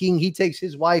the new king. He takes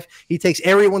his wife. He takes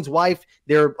everyone's wife.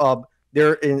 They're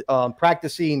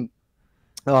practicing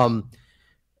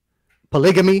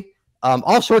polygamy,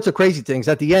 all sorts of crazy things.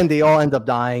 At the end, they all end up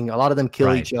dying. A lot of them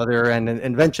kill each other, and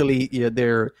eventually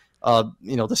they're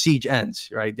the siege ends.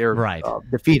 Right, they're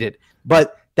defeated.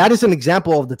 But that is an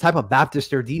example of the type of Baptist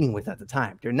they're dealing with at the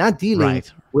time. They're not dealing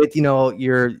with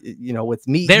with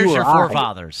me. There's your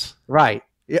forefathers. Right.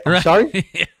 Yeah, I'm sorry?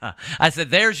 Yeah. I said,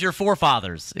 there's your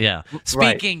forefathers. Yeah.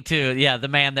 Speaking to the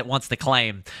man that wants to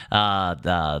claim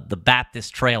the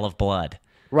Baptist trail of blood.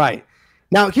 Right.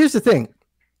 Now, here's the thing.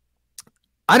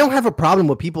 I don't have a problem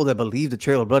with people that believe the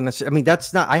trail of blood. I mean,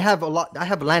 that's not. I have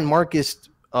landmarkist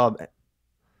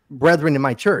brethren in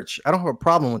my church. I don't have a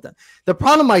problem with that. The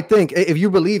problem, I think, if you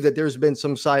believe that there's been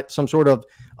some sort of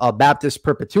Baptist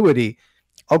perpetuity,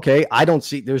 okay, I don't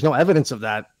see. There's no evidence of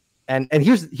that. And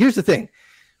here's the thing.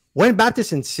 When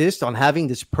Baptists insist on having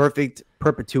this perfect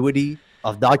perpetuity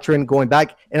of doctrine going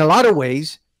back, in a lot of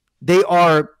ways, they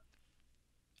are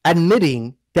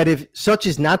admitting that if such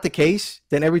is not the case,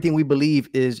 then everything we believe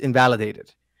is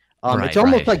invalidated. It's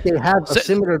almost like they have a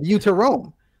similar view to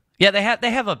Rome. Yeah,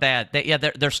 they have a bad.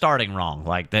 They're starting wrong.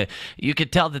 Like you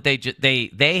could tell that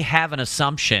they have an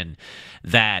assumption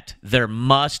that there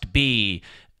must be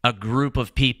a group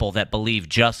of people that believe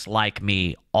just like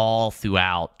me all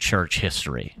throughout church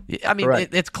history. I mean,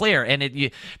 it's clear, and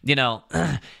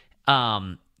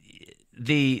I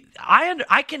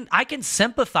can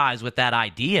sympathize with that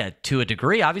idea to a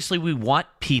degree. Obviously, we want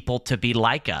people to be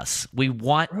like us. We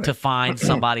want to find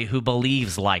somebody who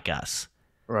believes like us.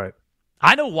 Right.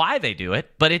 I know why they do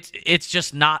it, but it's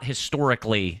just not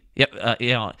historically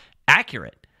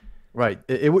accurate. Right.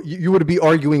 You would be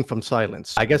arguing from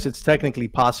silence. I guess it's technically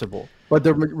possible, but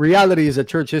the reality is that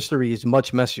church history is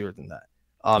much messier than that.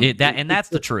 That's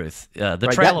the truth. The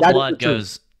right, trail of blood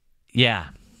goes. Yeah,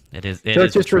 it is.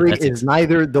 Church history is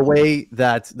neither the way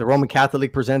that the Roman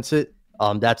Catholic presents it.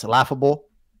 That's laughable,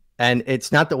 and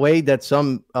it's not the way that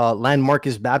some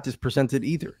landmarkist Baptists present it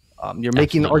either. You're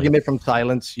making an argument from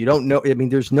silence. You don't know. I mean,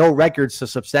 there's no records to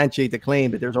substantiate the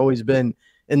claim that there's always been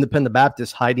independent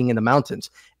Baptists hiding in the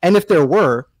mountains. And if there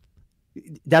were,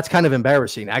 that's kind of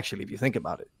embarrassing, actually, if you think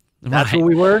about it. That's who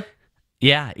we were.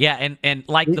 Yeah, yeah, and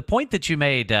like the point that you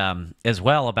made as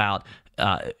well about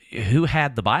who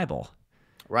had the Bible.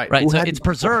 Right. So it's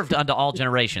preserved unto all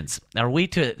generations. Are we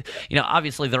to,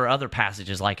 obviously there are other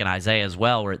passages like in Isaiah as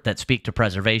well that speak to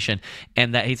preservation,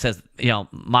 and that he says,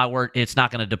 my word, it's not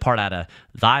going to depart out of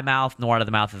thy mouth, nor out of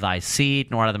the mouth of thy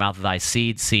seed, nor out of the mouth of thy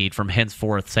seed from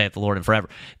henceforth, saith the Lord, and forever.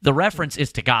 The reference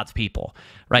is to God's people,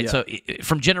 right? Yeah. So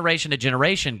from generation to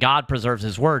generation, God preserves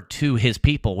his word to his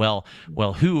people. Well,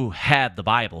 who had the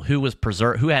Bible? Who was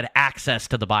who had access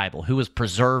to the Bible? Who was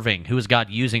preserving? Who was God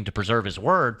using to preserve his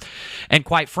word? And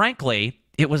quite frankly,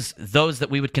 it was those that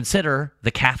we would consider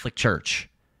the Catholic Church.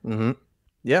 Mm-hmm.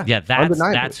 Yeah. Yeah,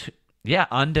 that's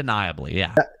undeniably.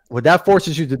 Yeah. What that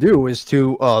forces you to do is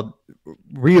to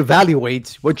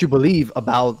reevaluate what you believe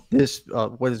about this,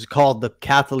 what is called the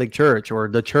Catholic Church or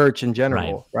the church in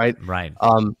general, right? Right.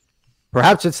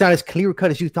 Perhaps it's not as clear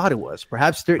cut as you thought it was.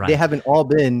 Perhaps they haven't all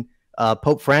been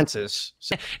Pope Francis.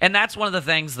 And that's one of the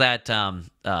things that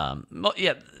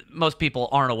most people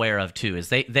aren't aware of too, is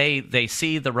they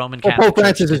see the Roman Catholic Pope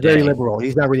Francis Church is very liberal.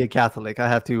 He's not really a Catholic. I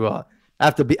have to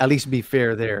at least be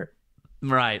fair there.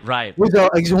 Right.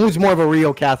 Who's more of a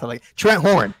real Catholic? Trent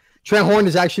Horn. Trent Horn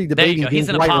is actually debating. He's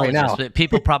an apologist. Right now. But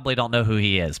people probably don't know who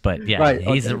he is, but yeah,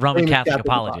 he's a Roman Catholic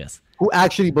apologist who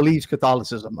actually believes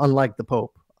Catholicism, unlike the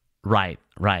Pope. Right.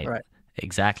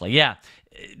 Exactly. Yeah.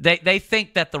 They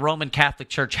think that the Roman Catholic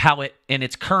Church, how it in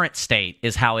its current state,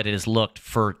 is how it has looked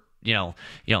for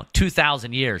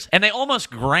 2,000 years, and they almost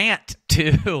grant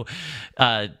to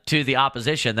the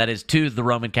opposition, that is to the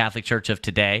Roman Catholic Church of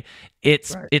today,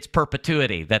 its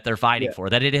perpetuity that they're fighting for,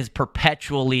 that it has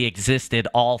perpetually existed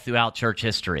all throughout church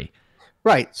history.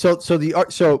 Right.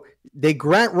 So they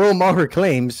grant Rome all her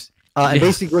claims, and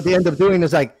basically what they end up doing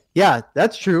is like, yeah,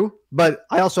 that's true, but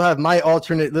I also have my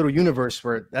alternate little universe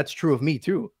where that's true of me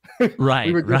too. Right.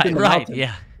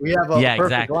 Yeah. We have a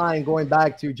perfect line going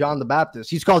back to John the Baptist.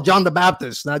 He's called John the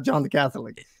Baptist, not John the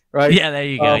Catholic. Right. Yeah, there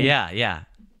you go. Yeah.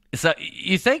 So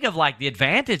you think of like the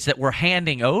advantage that we're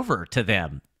handing over to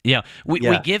them.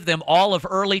 We give them all of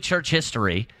early church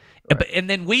history. Right. And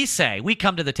then we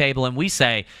come to the table and we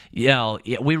say,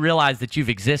 we realize that you've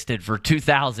existed for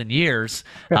 2,000 years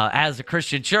as a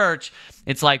Christian church.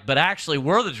 It's like, but actually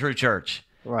we're the true church.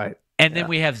 Right. And then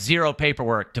we have zero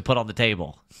paperwork to put on the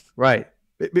table. Right.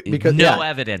 Because no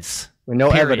evidence.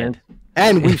 Evidence.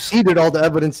 And we've ceded all the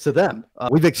evidence to them.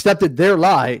 We've accepted their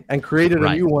lie and created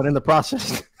a new one in the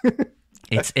process.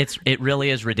 It really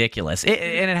is ridiculous. And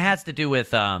it has to do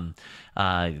with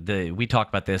we talked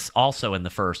about this also in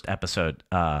the first episode,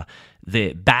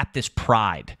 the Baptist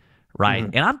pride, right?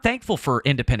 Mm-hmm. And I'm thankful for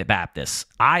independent Baptists.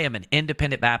 I am an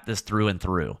independent Baptist through and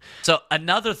through. So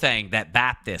another thing that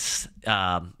Baptists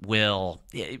will,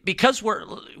 because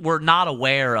we're not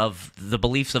aware of the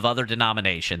beliefs of other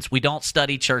denominations, we don't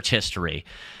study church history.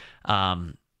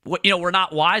 We're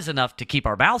not wise enough to keep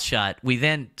our mouths shut. We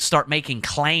then start making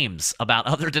claims about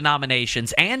other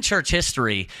denominations and church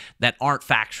history that aren't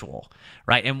factual,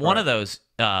 right? And one of those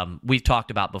we've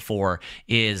talked about before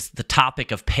is the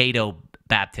topic of paedo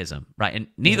baptism, right? And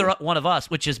neither one of us,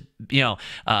 which is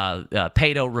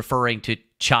paedo referring to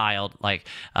child,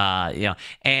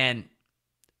 and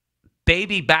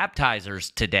baby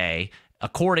baptizers today,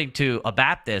 according to a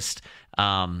Baptist,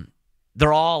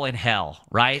 they're all in hell,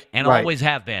 right? And always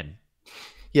have been.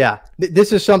 Yeah,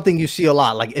 this is something you see a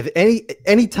lot. Like if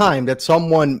any time that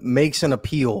someone makes an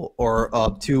appeal or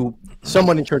to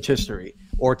someone in church history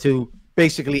or to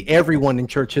basically everyone in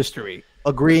church history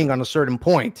agreeing on a certain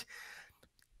point,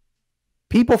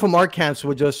 people from our camps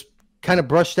would just kind of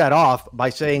brush that off by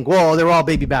saying, well, they're all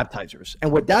baby baptizers.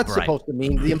 And what that's supposed to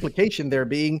mean, the implication there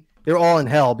being they're all in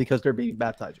hell because they're baby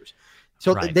baptizers.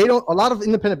 So a lot of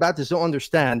independent Baptists don't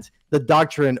understand the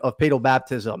doctrine of paedo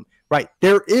baptism, right?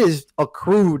 There is a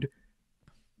crude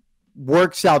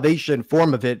work salvation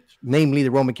form of it, namely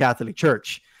the Roman Catholic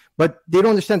Church. But they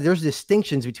don't understand that there's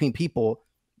distinctions between people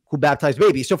who baptize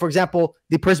babies. So, for example,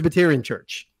 the Presbyterian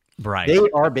Church, right? They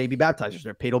are baby baptizers.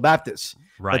 They're Paedo Baptists,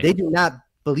 right? But they do not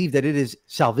believe that it is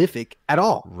salvific at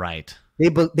all, right?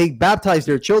 They baptize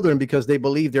their children because they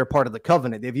believe they're part of the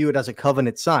covenant. They view it as a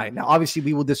covenant sign. Now, obviously,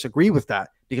 we will disagree with that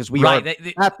because we are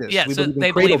Baptists. Yeah, so they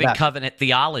believe in covenant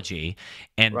theology,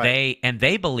 and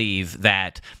they believe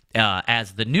that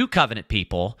as the new covenant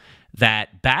people,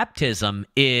 that baptism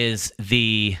is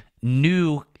the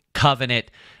new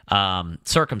covenant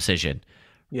circumcision.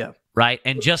 Yeah. Right,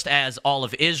 and just as all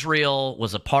of Israel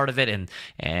was a part of it, and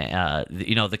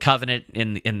the covenant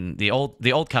in the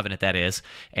old covenant, that is,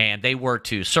 and they were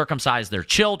to circumcise their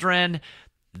children.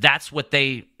 That's what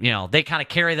they kind of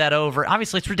carry that over.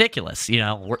 Obviously, it's ridiculous.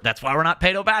 That's why we're not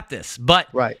Paedo Baptists. But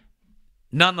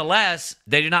nonetheless,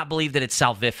 they do not believe that it's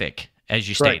salvific, as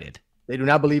you stated. They do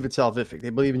not believe it's salvific. They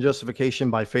believe in justification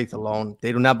by faith alone.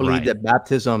 They do not believe that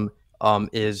baptism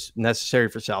is necessary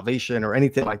for salvation or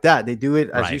anything like that. They do it,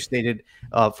 as you stated,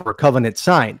 for a covenant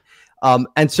sign.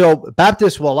 And so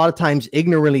Baptists will a lot of times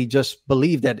ignorantly just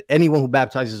believe that anyone who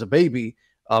baptizes a baby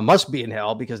must be in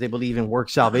hell because they believe in work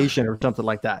salvation or something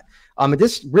like that. And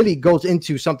this really goes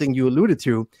into something you alluded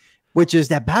to, which is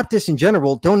that Baptists in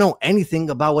general don't know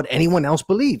anything about what anyone else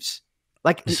believes.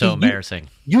 Like, so embarrassing.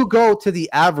 You go to the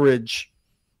average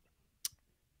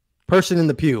person in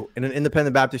the pew in an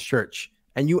independent Baptist church,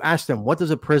 and you ask them, what does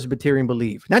a Presbyterian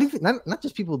believe? Not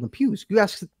just people in the pews. You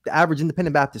ask the average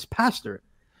independent Baptist pastor,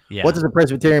 what does a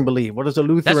Presbyterian believe? What does a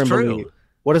Lutheran believe?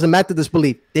 What does a Methodist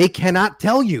believe? They cannot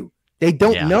tell you. They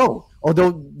don't know, or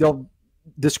they'll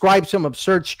describe some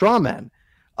absurd straw man.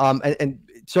 And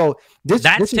so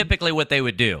that's typically what they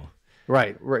would do.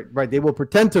 Right. They will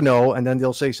pretend to know, and then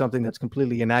they'll say something that's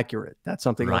completely inaccurate. That's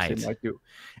something else they might do.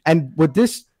 And what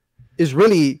this is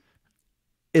really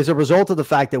is a result of the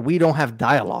fact that we don't have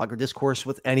dialogue or discourse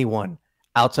with anyone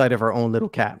outside of our own little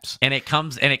camps. And it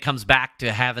comes back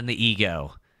to having the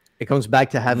ego. It comes back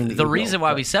to having the ego. Reason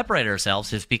why we separate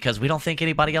ourselves is because we don't think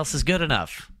anybody else is good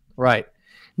enough. Right.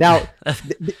 Now,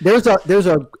 there's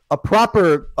a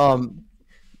proper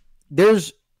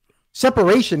there's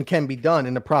separation can be done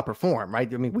in a proper form,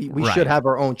 right? I mean, we should have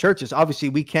our own churches. Obviously,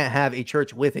 we can't have a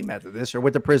church with a Methodist or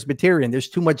with a Presbyterian. There's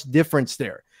too much difference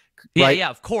there. Right? Yeah,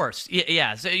 of course.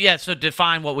 So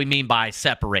define what we mean by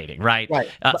separating, right?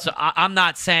 So I'm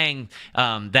not saying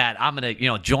that I'm going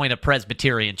to, join a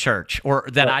Presbyterian church, or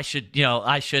that I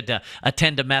should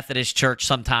attend a Methodist church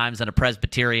sometimes and a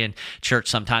Presbyterian church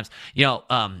sometimes.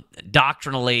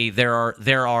 Doctrinally, there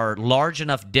are large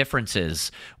enough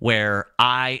differences where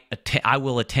I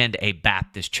will attend a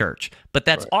Baptist church, but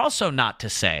that's also not to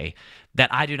say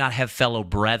that I do not have fellow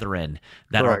brethren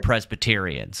that are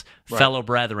Presbyterians, fellow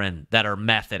brethren that are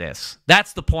Methodists.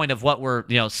 That's the point of what we're,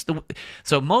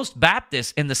 so most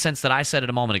Baptists, in the sense that I said it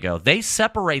a moment ago, they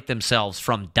separate themselves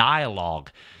from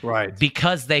dialogue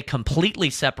because they completely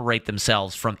separate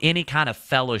themselves from any kind of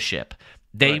fellowship.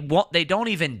 They don't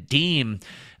even deem,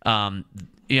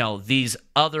 these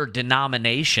other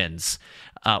denominations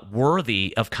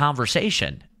worthy of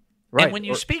conversation. And when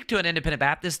you speak to an independent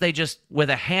Baptist, they just, with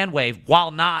a hand wave,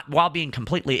 while being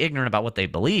completely ignorant about what they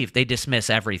believe, they dismiss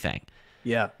everything.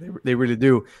 Yeah, they really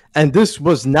do. And this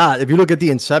was not, if you look at the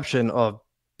inception of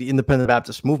the independent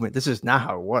Baptist movement, this is not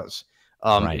how it was.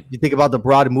 You think about the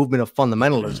broad movement of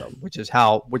fundamentalism, which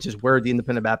is where the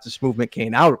independent Baptist movement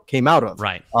came out of.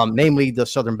 Namely, the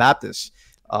Southern Baptist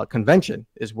Convention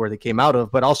is where they came out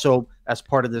of, but also as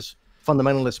part of this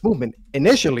fundamentalist movement.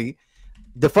 Initially,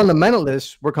 the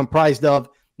fundamentalists were comprised of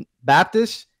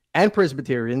Baptists and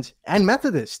Presbyterians and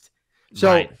Methodists.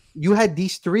 So you had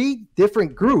these three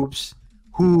different groups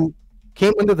who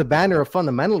came under the banner of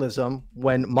fundamentalism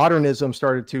when modernism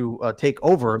started to take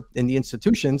over in the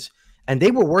institutions, and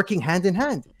they were working hand in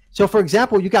hand. So, for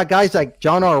example, you got guys like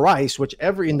John R. Rice, which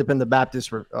every independent Baptist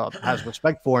has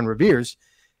respect for and reveres.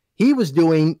 He was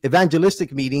doing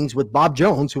evangelistic meetings with Bob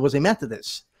Jones, who was a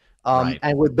Methodist.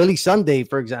 And with Billy Sunday,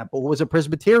 for example, who was a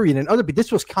Presbyterian, and other people.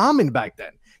 This was common back then.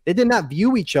 They did not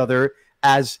view each other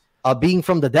as being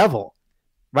from the devil,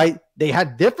 right? They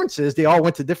had differences. They all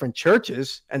went to different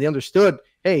churches, and they understood,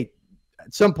 hey,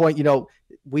 at some point,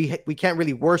 we can't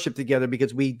really worship together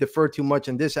because we defer too much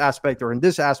in this aspect or in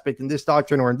this aspect, in this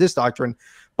doctrine or in this doctrine.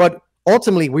 But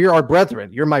ultimately, we are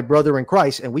brethren. You're my brother in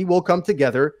Christ, and we will come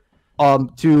together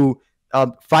to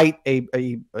fight a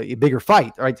bigger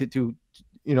fight, right?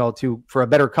 For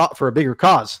a bigger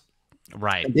cause.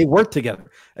 Right. And they worked together.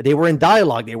 They were in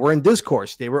dialogue. They were in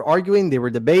discourse. They were arguing. They were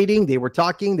debating. They were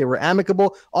talking. They were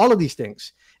amicable. All of these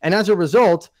things. And as a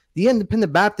result, the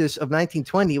Independent Baptist of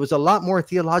 1920 was a lot more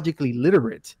theologically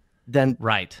literate than,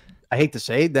 right. I hate to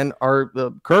say, than our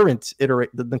current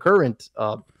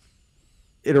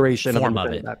iteration Form of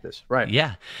of it. Baptist. Right.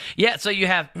 Yeah. Yeah. So you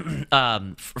have,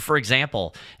 for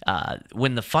example,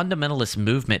 when the fundamentalist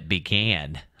movement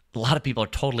began, a lot of people are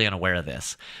totally unaware of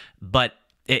this, but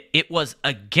it was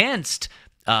against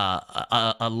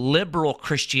a liberal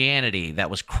Christianity that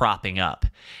was cropping up.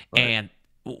 Right. And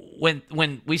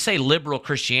when we say liberal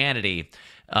Christianity,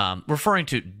 referring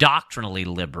to doctrinally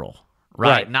liberal,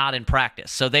 right? Not in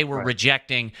practice. So they were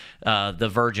rejecting the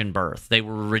virgin birth. They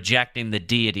were rejecting the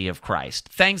deity of Christ,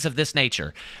 things of this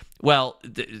nature. Well,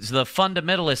 the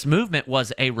fundamentalist movement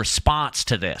was a response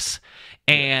to this.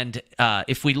 And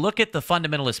if we look at the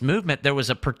fundamentalist movement, there was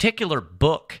a particular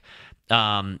book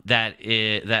that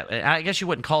I guess you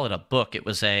wouldn't call it a book.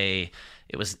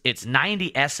 It's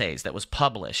 90 essays that was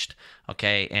published,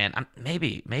 okay, and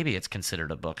maybe it's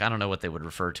considered a book. I don't know what they would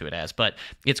refer to it as, but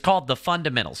it's called The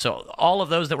Fundamentals. So all of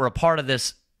those that were a part of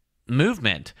this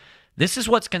movement, this is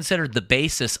what's considered the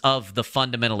basis of the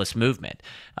fundamentalist movement.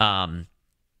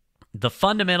 The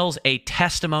Fundamentals, a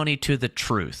testimony to the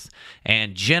truth,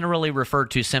 and generally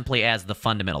referred to simply as the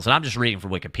Fundamentals. And I'm just reading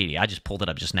from Wikipedia. I just pulled it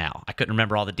up just now. I couldn't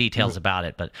remember all the details about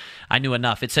it, but I knew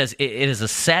enough. It says it is a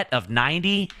set of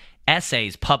 90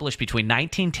 essays published between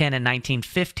 1910 and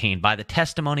 1915 by the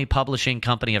Testimony Publishing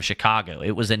Company of Chicago.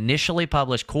 It was initially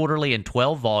published quarterly in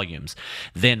 12 volumes,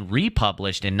 then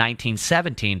republished in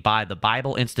 1917 by the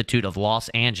Bible Institute of Los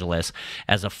Angeles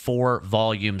as a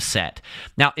 4-volume set.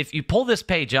 Now, if you pull this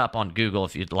page up on Google,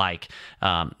 if you'd like,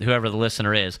 whoever the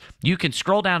listener is, you can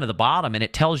scroll down to the bottom and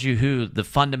it tells you who the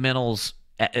fundamentals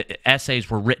essays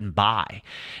were written by,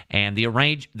 and the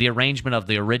arrangement of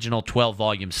the original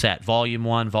 12-volume set, Volume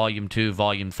 1, Volume 2,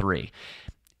 Volume 3.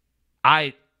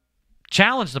 I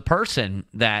challenge the person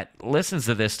that listens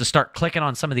to this to start clicking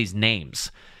on some of these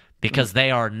names, because they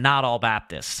are not all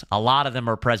Baptists. A lot of them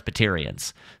are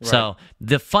Presbyterians. Right. So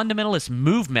the fundamentalist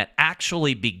movement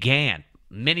actually began,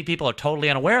 many people are totally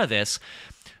unaware of this,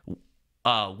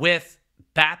 with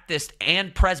Baptists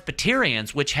and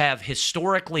Presbyterians, which have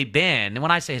historically been, and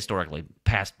when I say historically,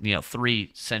 past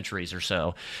 3 centuries or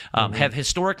so, have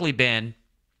historically been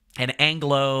an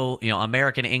Anglo,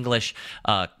 American English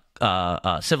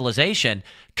civilization,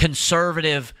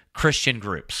 conservative Christian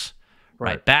groups,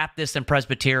 right? Baptists and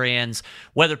Presbyterians.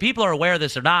 Whether people are aware of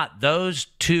this or not, those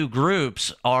two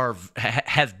groups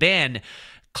have been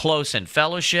close in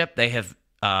fellowship. They have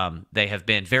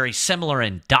been very similar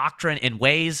in doctrine in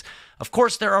ways. Of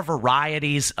course, there are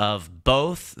varieties of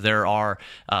both. There are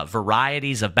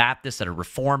varieties of Baptists that are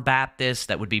Reformed Baptists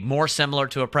that would be more similar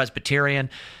to a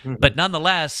Presbyterian. But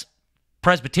nonetheless,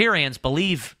 Presbyterians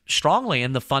believe strongly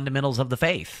in the fundamentals of the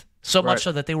faith, so much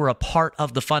so that they were a part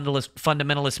of the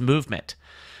fundamentalist movement.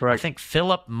 I think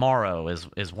Philip Morrow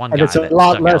is one guy. And it's a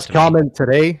lot less common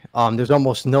today. There's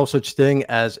almost no such thing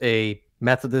as a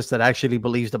Methodist that actually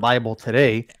believes the Bible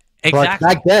today. Exactly.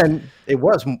 But back then, it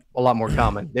was a lot more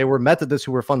common. They were Methodists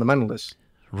who were fundamentalists.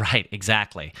 Right,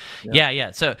 exactly. Yeah.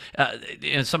 So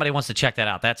somebody wants to check that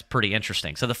out. That's pretty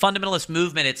interesting. So the fundamentalist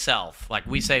movement itself, like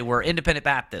we say, we're independent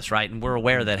Baptists, right? And we're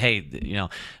aware that, hey,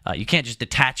 you can't just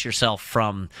detach yourself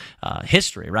from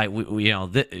history, right?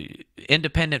 The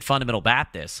independent fundamental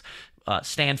Baptists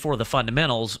stand for the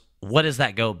fundamentals. What does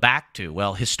that go back to?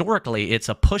 Well, historically, it's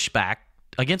a pushback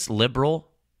against liberal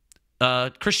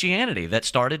Christianity that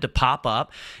started to pop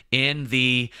up in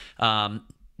the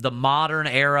modern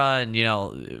era, and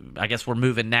I guess we're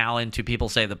moving now into, people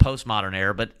say, the postmodern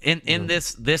era, but in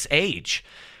this age.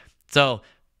 So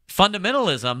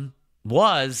fundamentalism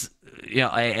was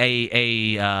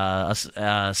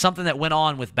something that went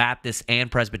on with Baptists and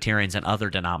Presbyterians and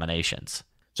other denominations.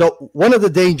 So one of the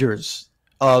dangers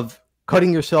of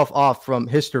cutting yourself off from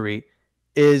history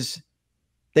is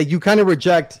that you kind of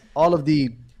reject all of the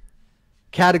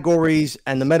categories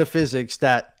and the metaphysics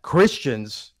that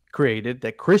Christians created,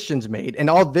 that Christians made, and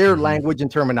all their language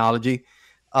and terminology.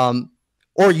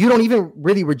 Or you don't even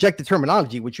really reject the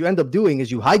terminology. What you end up doing is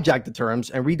you hijack the terms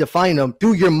and redefine them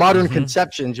through your modern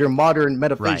conceptions, your modern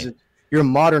metaphysics, your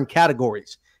modern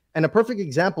categories. And a perfect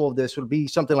example of this would be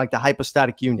something like the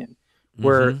hypostatic union,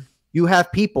 where you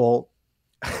have people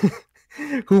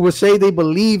who will say they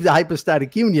believe the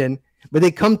hypostatic union, but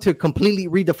they come to completely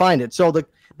redefine it. So the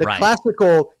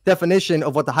classical definition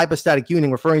of what the hypostatic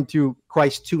union, referring to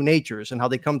Christ's 2 natures and how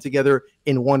they come together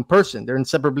in one person. They're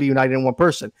inseparably united in one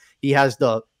person. He has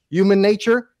the human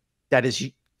nature that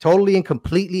is totally and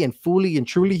completely and fully and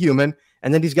truly human.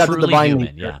 And then he's got the divine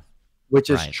nature, which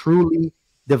is truly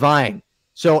divine.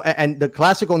 So, and the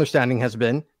classical understanding has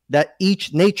been that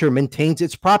each nature maintains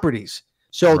its properties.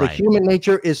 So the human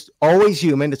nature is always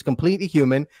human, it's completely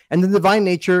human, and the divine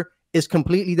nature is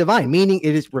completely divine, meaning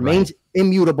it remains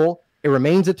immutable, it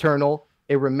remains eternal,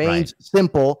 it remains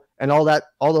simple, and all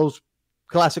those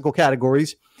classical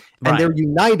categories. And they're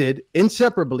united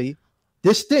inseparably,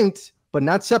 distinct, but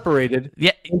not separated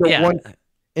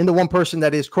in the one person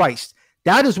that is Christ.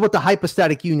 That is what the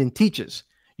hypostatic union teaches.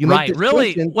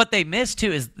 Really, what they miss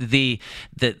too is the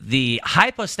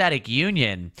hypostatic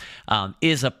union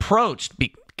is approached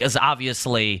because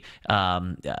obviously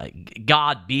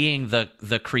God being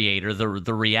the creator,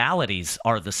 the realities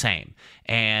are the same,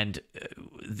 and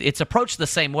it's approached the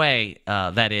same way,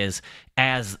 that is,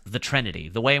 as the Trinity,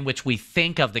 the way in which we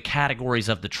think of the categories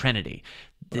of the Trinity,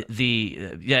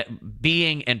 the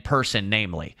being and person,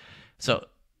 namely. So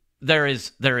there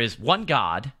is one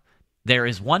God, there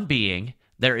is one being,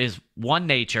 there is one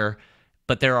nature,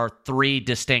 but there are three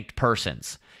distinct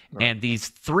persons. And these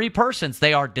three persons,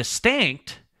 they are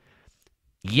distinct,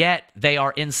 yet they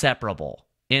are inseparable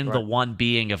in the one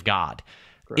being of God.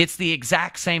 It's the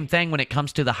exact same thing when it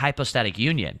comes to the hypostatic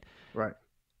union.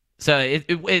 So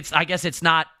it's I guess it's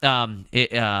not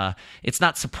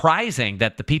surprising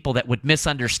that the people that would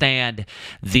misunderstand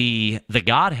the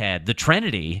Godhead, the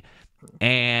Trinity,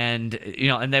 and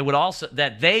they would also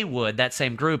that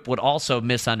same group would also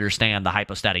misunderstand the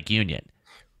hypostatic union.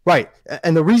 Right.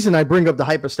 And the reason I bring up the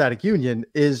hypostatic union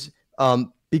is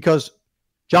because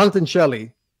Jonathan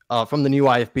Shelley from the new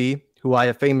IFB, who I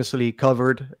have famously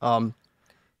covered,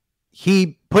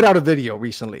 he put out a video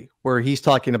recently where he's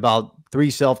talking about three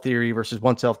self theory versus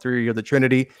one self theory of the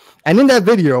Trinity. And in that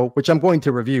video, which I'm going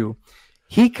to review,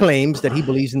 he claims that he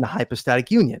believes in the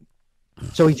hypostatic union.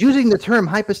 So he's using the term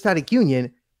hypostatic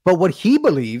union, but what he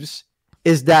believes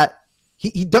is that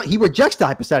he rejects the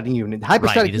hypostatic union. The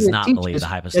hypostatic he does not believe the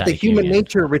hypostatic that the human union.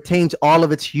 nature retains all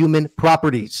of its human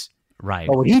properties. Right.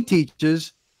 But what he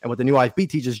teaches, and what the new IFB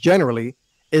teaches generally,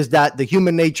 is that the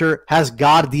human nature has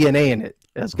God DNA in it.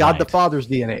 It has God the Father's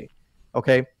DNA.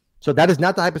 Okay? So that is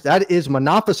not the hypostatic. That is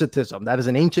monophysitism. That is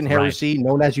an ancient heresy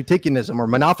known as Eutychianism or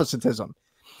monophysitism.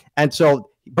 And so,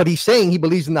 but he's saying he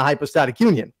believes in the hypostatic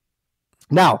union.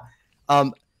 Now,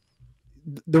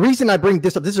 the reason I bring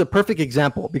this up, this is a perfect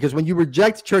example, because when you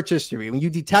reject church history, when you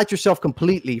detach yourself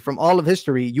completely from all of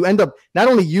history, you end up not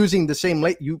only using the same,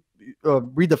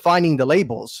 redefining the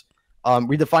labels,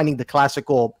 redefining the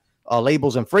classical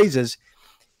labels and phrases.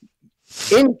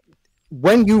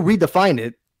 When you redefine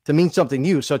it to mean something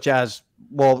new, such as,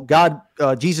 well,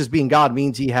 Jesus being God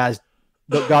means he has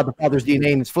God the Father's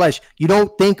DNA in his flesh, you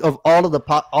don't think of all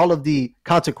of the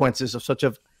consequences of such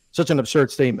an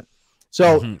absurd statement.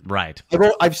 So,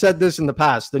 I've said this in the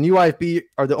past. The new IFB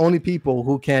are the only people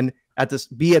who can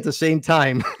be at the same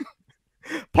time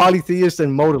polytheist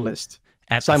and modalist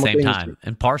at the same time,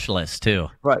 and partialist too.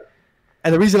 Right.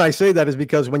 And the reason I say that is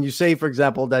because when you say, for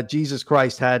example, that Jesus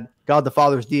Christ had God the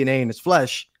Father's DNA in his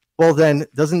flesh, well, then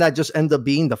doesn't that just end up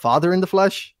being the Father in the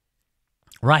flesh?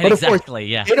 Right. But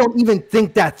exactly. Course, they don't even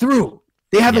think that through.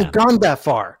 They haven't gone that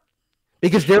far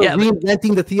because they're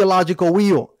reinventing the theological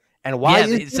wheel. And why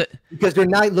is it? Because they're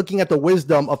not looking at the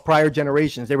wisdom of prior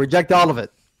generations. They reject all of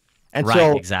it. And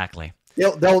so exactly.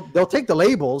 They'll take the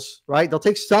labels, right? They'll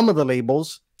take some of the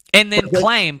labels and then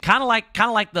claim, kind of like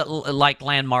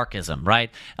landmarkism,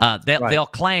 right? They'll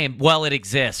claim, well, it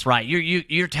exists, right?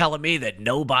 You're telling me that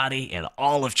nobody in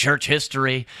all of church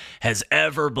history has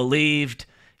ever believed,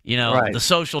 the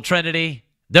social trinity?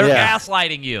 They're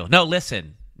gaslighting you. No,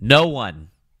 listen, no one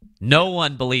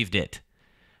believed it,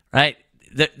 right?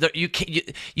 You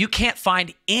can't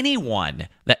find anyone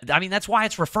that's why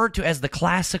it's referred to as the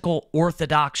classical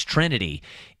Orthodox Trinity.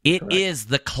 It is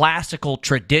the classical,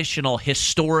 traditional,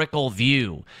 historical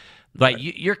view. Right?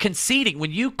 You're conceding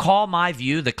when you call my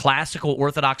view the classical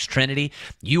Orthodox Trinity.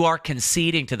 You are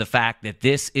conceding to the fact that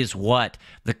this is what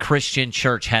the Christian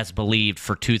church has believed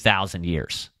for 2,000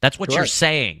 years. That's what you're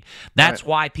saying. That's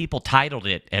why people titled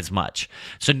it as much.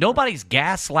 So nobody's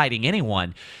gaslighting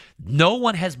anyone. No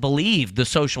one has believed the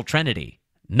social trinity.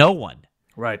 No one.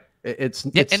 Right. It's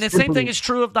and the same thing is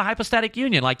true of the hypostatic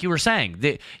union, like you were saying.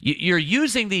 You're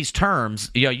using these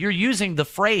terms. You're using the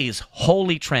phrase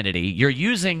Holy Trinity. You're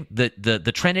using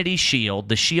the Trinity shield,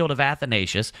 the shield of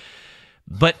Athanasius.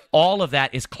 But all of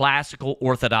that is classical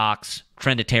Orthodox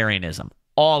Trinitarianism.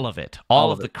 All of it.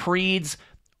 All of the creeds.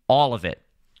 All of it.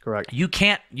 Correct. You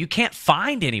can't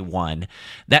find anyone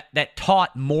that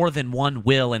taught more than one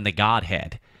will in the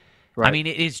Godhead. Right. I mean,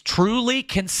 it is truly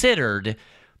considered.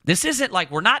 This isn't like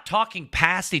we're not talking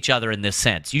past each other in this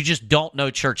sense. You just don't know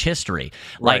church history.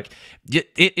 Like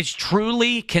it's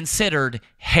truly considered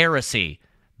heresy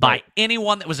by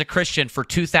anyone that was a Christian for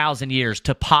 2,000 years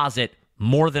to posit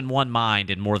more than one mind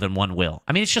and more than one will.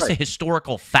 I mean, it's just a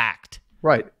historical fact.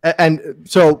 Right. And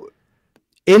so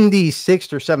in the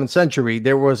 6th or 7th century,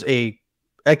 there was a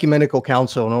ecumenical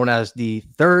council known as the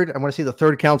Third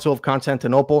Council of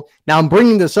Constantinople. Now, I'm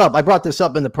bringing this up. I brought this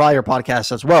up in the prior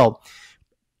podcast as well,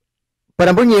 but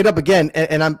I'm bringing it up again.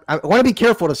 And I want to be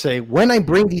careful to say, when I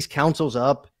bring these councils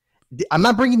up, I'm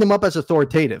not bringing them up as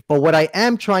authoritative, but what I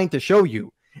am trying to show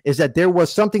you is that there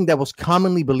was something that was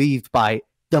commonly believed by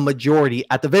the majority.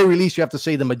 At the very least, you have to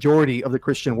say the majority of the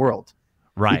Christian world.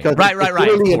 Right, right,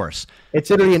 of course. It's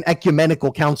literally an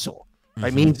ecumenical council.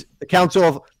 Right? Means the council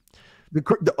of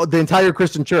the entire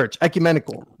Christian church,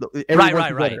 ecumenical.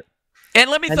 Right. And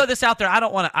let me throw this out there. I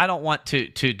don't want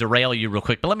to derail you real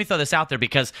quick, but let me throw this out there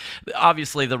because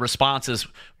obviously the responses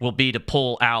will be to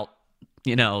pull out,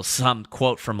 some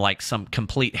quote from like some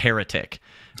complete heretic.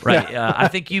 Right. I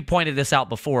think you pointed this out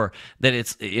before that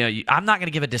it's, I'm not going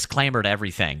to give a disclaimer to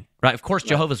everything. Right. Of course,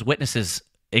 Jehovah's Witnesses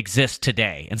exist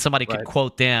today, and somebody could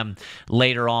quote them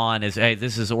later on as, hey,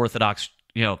 this is Orthodox,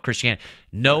 Christianity.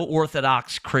 No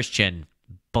Orthodox Christian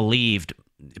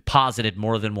posited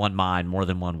more than one mind, more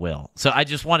than one will. So I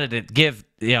just wanted to give,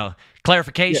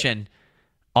 clarification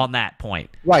on that point.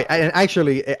 Right. And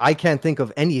actually, I can't think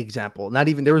of any example.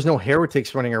 There was no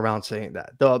heretics running around saying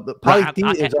that. The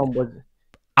polytheism was...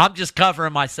 I'm just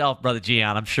covering myself, Brother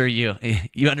Gian. I'm sure you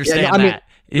understand that.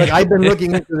 Look, I've been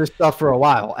looking into this stuff for a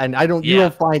while, and you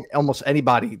don't find almost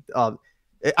anybody.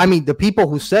 The people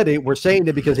who said it were saying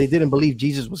it because they didn't believe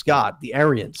Jesus was God. The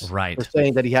Arians were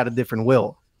saying that he had a different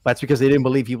will. That's because they didn't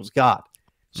believe he was God.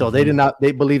 So they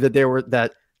believed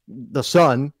that the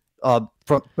Son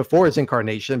from before his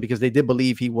incarnation, because they did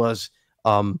believe he was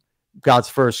God's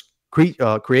first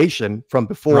creation from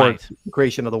before the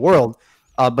creation of the world.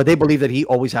 But they believe that he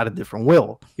always had a different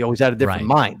will. He always had a different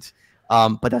mind.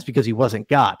 But that's because he wasn't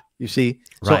God, you see?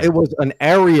 So it was an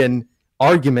Arian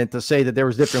argument to say that there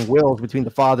was different wills between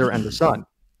the Father and the Son.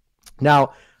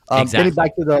 Now, getting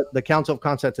back to the Council of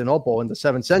Constantinople in the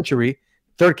 7th century,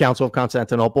 Third Council of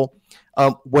Constantinople,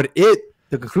 the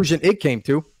conclusion it came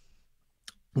to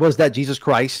was that Jesus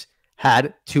Christ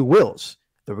had two wills.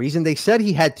 The reason they said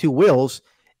he had two wills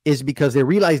is because they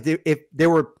realized if there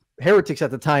were heretics at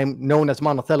the time known as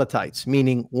monothelites,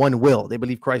 meaning one will. They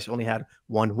believed Christ only had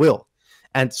one will.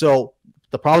 And so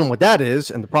the problem with that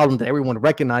is, and the problem that everyone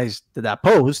recognized that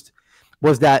posed,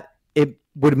 was that it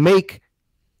would make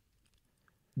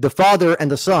the Father and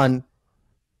the Son,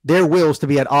 their wills to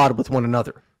be at odds with one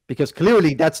another. Because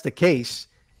clearly that's the case,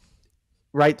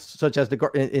 right? Such as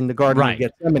in the Garden of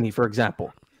Gethsemane, for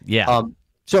example. Yeah.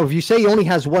 So if you say he only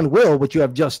has one will, which you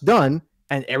have just done,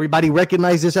 and everybody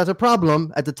recognized this as a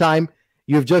problem at the time,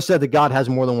 you've just said that God has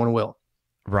more than one will.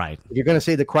 Right. If you're going to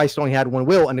say that Christ only had one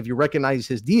will, and if you recognize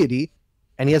his deity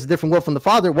and he has a different will from the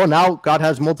Father, well, now God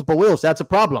has multiple wills. That's a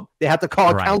problem. They had to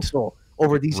call a council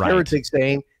over these heretics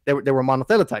saying they were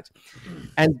monothelites.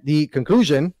 And the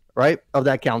conclusion, of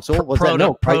that council was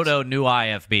proto new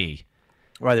IFB.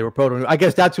 Right, they were proto. I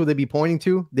guess that's who they'd be pointing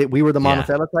to. That we were the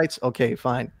monothelites. Okay,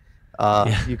 fine.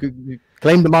 You could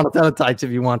claim the monothelites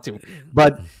if you want to,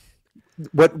 but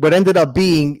what ended up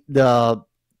being the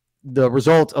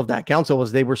result of that council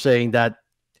was they were saying that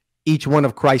each one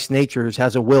of Christ's natures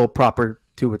has a will proper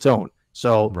to its own.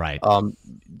 So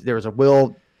there's a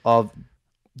will of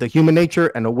the human nature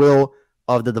and a will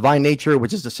of the divine nature,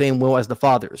 which is the same will as the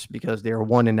Father's, because they are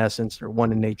one in essence or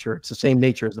one in nature. It's the same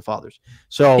nature as the Father's.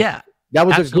 So that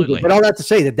was absolutely. But all that to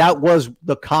say that was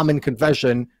the common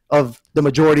confession of the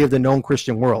majority of the known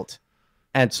Christian world.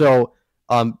 And so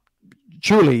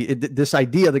truly this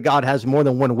idea that God has more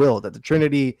than one will, that the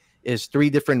Trinity is three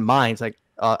different minds, like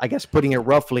I guess putting it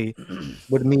roughly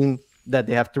would mean that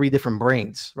they have three different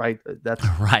brains, right? That's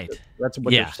That's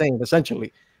what they're saying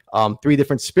essentially. Three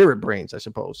different spirit brains, I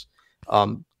suppose.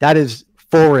 That is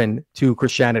foreign to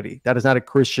Christianity. That is not a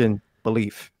Christian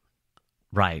belief.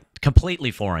 Right.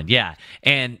 Completely foreign. Yeah.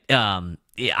 And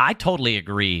I totally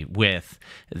agree with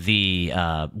the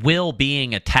will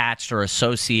being attached or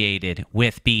associated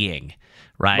with being,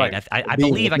 right? I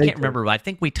believe, I can't remember, but I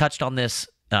think we touched on this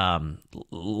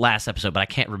last episode, but I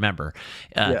can't remember.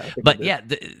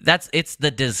 It's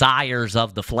the desires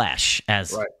of the flesh,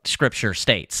 as Scripture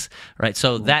states, right?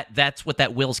 So that's what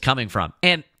that will's coming from,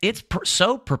 and it's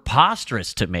so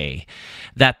preposterous to me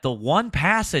that the one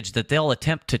passage that they'll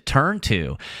attempt to turn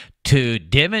to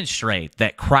demonstrate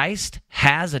that Christ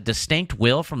has a distinct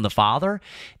will from the Father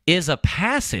is a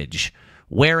passage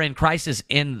wherein Christ is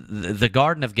in the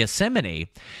Garden of Gethsemane,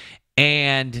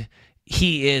 and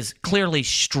he is clearly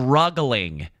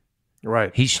struggling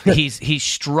Right. He's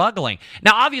struggling.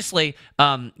 Now, obviously,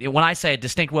 when I say a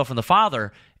distinct will from the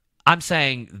Father, I'm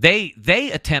saying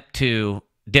they attempt to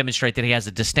demonstrate that he has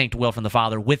a distinct will from the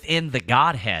Father within the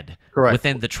Godhead, Correct.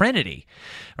 within the Trinity,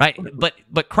 right?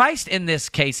 But Christ in this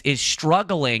case is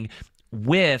struggling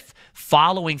with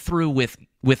following through with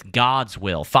God's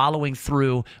will, following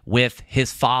through with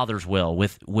his Father's will,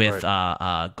 with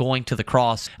going to the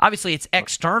cross. Obviously, it's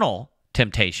external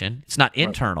temptation; it's not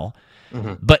internal.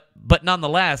 Mm-hmm. But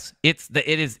nonetheless, it's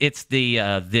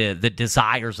the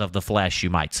desires of the flesh, you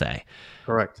might say.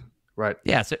 Correct. Right.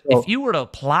 Yeah. So if you were to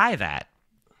apply that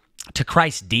to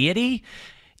Christ's deity,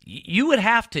 you would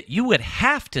have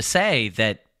to say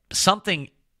that something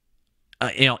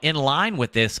in line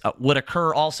with this would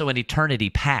occur also in eternity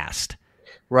past.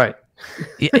 Right.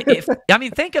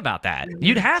 Think about that.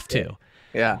 You'd have to.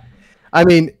 Yeah. I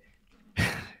mean,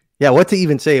 yeah. What to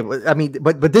even say? I mean,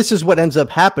 but this is what ends up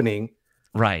happening.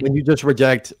 Right. When you just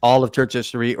reject all of church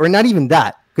history, or not even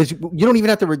that, because you don't even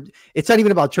have to. It's not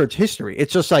even about church history.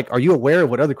 It's just like, are you aware of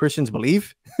what other Christians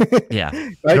believe? Yeah.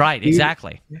 Right.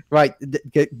 Exactly. Right.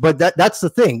 But that's the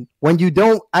thing. When you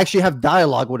don't actually have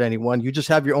dialogue with anyone, you just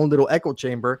have your own little echo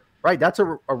chamber. Right. That's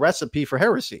a recipe for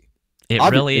heresy. It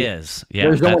really is. Yeah.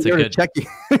 There's that's no one a there to check you.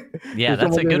 Yeah.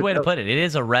 That's a good way to put it. It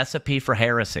is a recipe for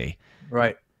heresy.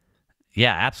 Right.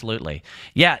 Yeah, absolutely.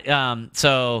 Yeah.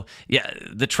 So yeah,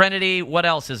 the Trinity. What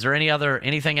else? Is there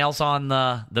anything else on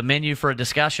the menu for a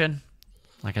discussion?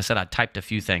 Like I said, I typed a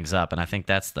few things up, and I think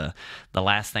that's the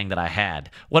last thing that I had.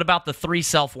 What about the three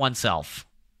self, one self?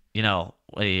 What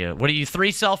are you,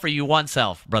 three self or you one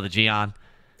self, Brother Gian?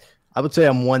 I would say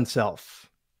I'm one self.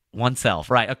 One self,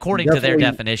 right? According to their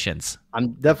definitions.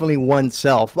 I'm definitely one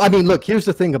self. I mean, look, here's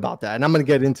the thing about that, and I'm going to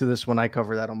get into this when I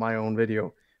cover that on my own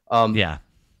video. Yeah.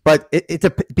 But it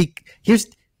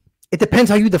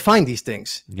depends how you define these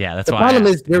things. Yeah, that's the why problem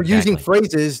is they're using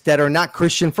phrases that are not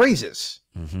Christian phrases.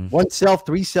 Mm-hmm. One self,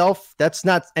 three self. That's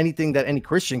not anything that any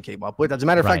Christian came up with. As a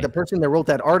matter of fact, the person that wrote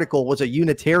that article was a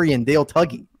Unitarian, Dale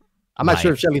Tuggy. I'm not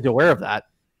sure if Shelley's aware of that,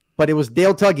 but it was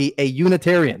Dale Tuggy, a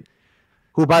Unitarian,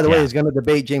 who, by the way, is going to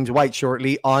debate James White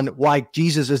shortly on why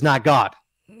Jesus is not God.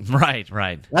 Right.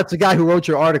 That's the guy who wrote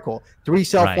your article. Three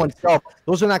self, one self.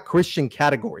 Those are not Christian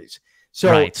categories.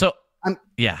 So, it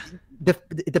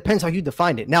depends how you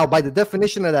define it. Now, by the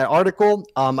definition of that article,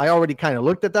 I already kind of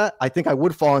looked at that. I think I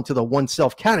would fall into the one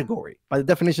self category by the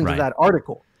definitions of that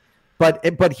article. But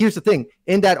here's the thing.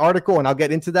 In that article, and I'll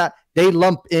get into that, they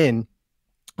lump in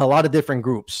a lot of different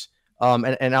groups.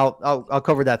 And I'll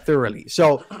cover that thoroughly.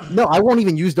 So, no, I won't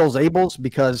even use those labels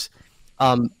because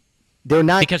they're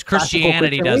not. Because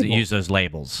Christianity doesn't use those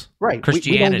labels. Right.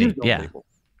 Christianity, we labels.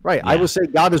 Right. Yeah. I will say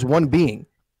God is one being.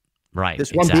 Right.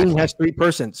 This one being has three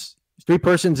persons. Three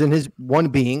persons in his one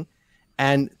being.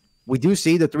 And we do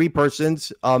see the three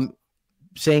persons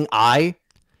saying I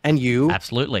and you.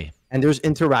 Absolutely. And there's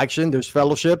interaction, there's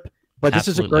fellowship, but this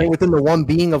is occurring within the one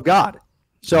being of God.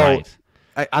 So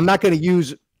I'm not going to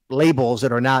use labels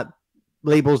that are not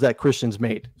labels that Christians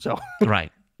made. So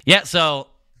right. Yeah. So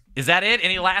is that it?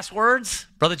 Any last words,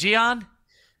 Brother Gian?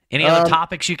 Any other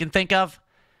topics you can think of?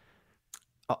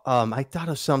 I thought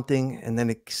of something and then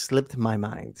it slipped my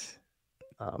mind.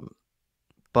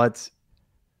 But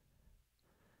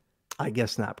I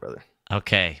guess not, brother.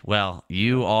 Okay. Well,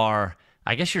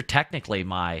 I guess you're technically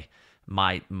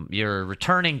you're a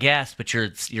returning guest, but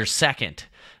you're second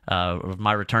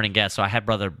my returning guest. So I had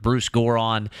Brother Bruce Gore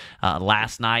on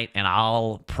last night, and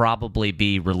I'll probably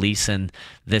be releasing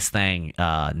this thing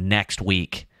next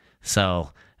week.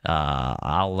 So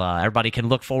everybody can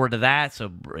look forward to that. So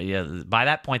by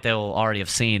that point, they'll already have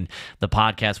seen the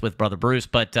podcast with Brother Bruce.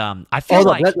 But I feel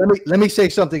let me say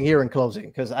something here in closing,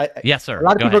 because yes, sir. A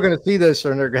lot of people are going to see this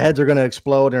and their heads are going to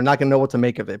explode. They're not going to know what to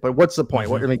make of it. But what's the point?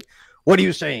 Mm-hmm. What are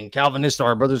you saying? Calvinists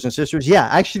are brothers and sisters? Yeah,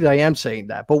 actually, I am saying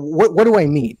that. But what do I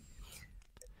mean?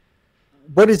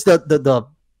 What is the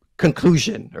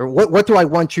conclusion, or what do I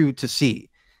want you to see?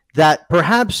 That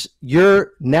perhaps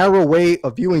your narrow way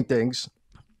of viewing things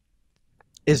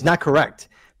is not correct.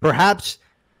 Perhaps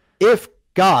if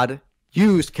God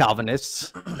used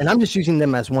Calvinists, and I'm just using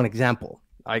them as one example,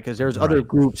 because there's other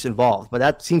groups involved, but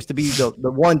that seems to be the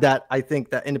one that I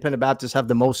think that independent Baptists have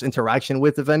the most interaction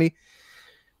with, if any.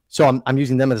 So I'm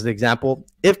using them as an example.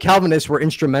 If Calvinists were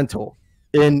instrumental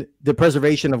in the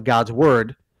preservation of God's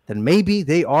word, then maybe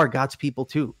they are God's people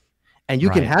too. And you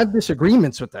can have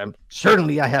disagreements with them.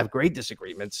 Certainly I have great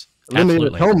disagreements.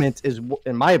 Limited atonement is,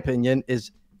 in my opinion,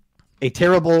 is a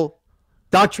terrible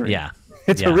doctrine. Yeah.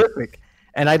 It's horrific.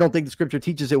 And I don't think the scripture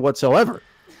teaches it whatsoever.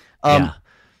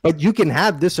 But you can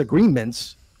have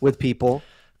disagreements with people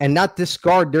and not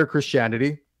discard their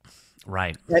Christianity.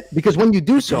 Right. Because when you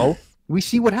do so, we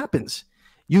see what happens.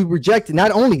 You reject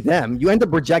not only them, you end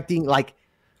up rejecting like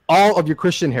all of your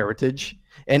Christian heritage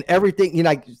and everything,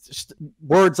 like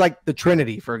words like the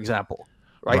Trinity, for example,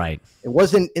 right? It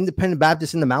wasn't independent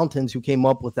Baptists in the mountains who came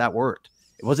up with that word.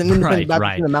 It wasn't independent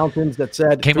Baptists in the mountains that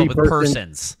said came up with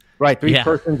persons. Right, three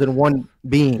persons and one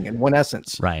being and one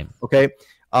essence. Right. Okay.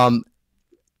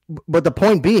 But the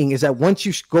point being is that once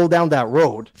you go down that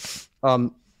road,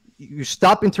 you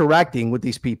stop interacting with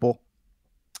these people,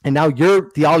 and now your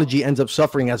theology ends up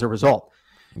suffering as a result.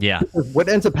 Yeah. Because what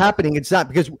ends up happening, it's not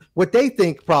because what they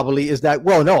think probably is that,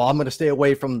 well, no, I'm going to stay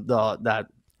away from the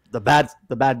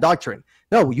bad doctrine.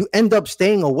 No, you end up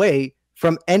staying away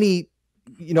from any,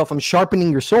 from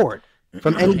sharpening your sword,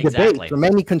 from any debate, from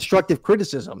any constructive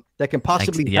criticism that can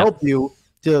possibly help you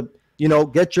to,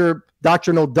 get your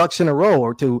doctrinal ducks in a row,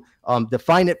 or to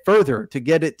define it further,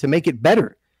 to make it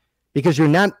better, because you're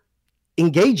not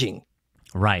engaging.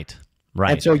 Right.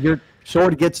 And so your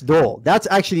sword gets dull. That's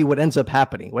actually what ends up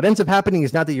happening. What ends up happening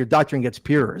is not that your doctrine gets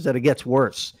purer, is that it gets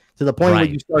worse, to the point where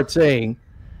you start saying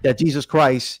that Jesus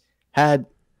Christ had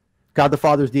God the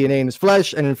Father's DNA in his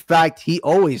flesh, and in fact, he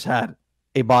always had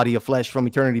a body of flesh from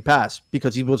eternity past,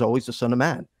 because he was always the Son of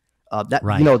Man.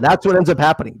 That's what ends up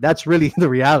happening. That's really the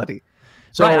reality.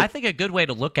 So I think a good way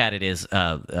to look at it is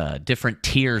different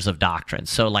tiers of doctrine.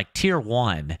 So like tier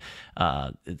one,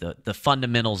 the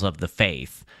fundamentals of the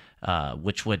faith,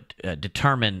 which would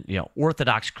determine,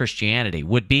 Orthodox Christianity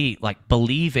would be like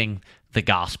believing the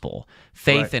gospel,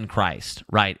 faith in Christ,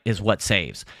 right, is what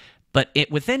saves. But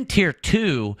within tier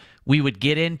two, we would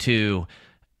get into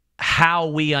how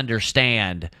we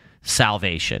understand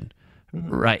salvation.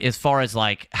 Right, as far as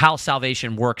like how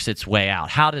salvation works its way out.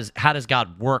 How does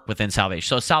God work within salvation?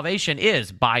 So salvation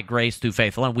is by grace through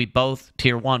faith alone. We both,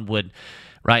 tier one, would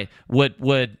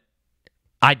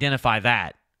identify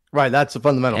that. Right, that's the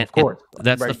fundamental, of course.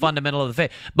 That's the fundamental of the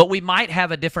faith. But we might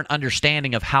have a different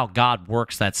understanding of how God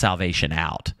works that salvation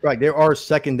out. Right, there are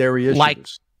secondary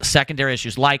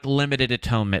issues. Like limited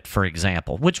atonement, for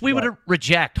example, which we would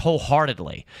reject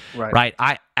wholeheartedly. Right,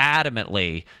 I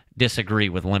adamantly disagree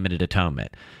with limited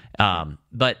atonement.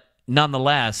 But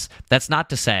nonetheless, that's not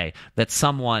to say that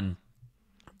someone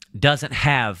doesn't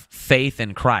have faith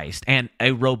in Christ and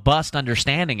a robust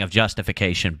understanding of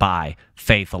justification by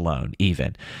faith alone,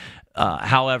 even.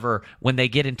 However, when they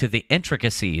get into the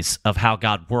intricacies of how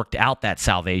God worked out that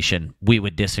salvation, we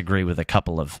would disagree with a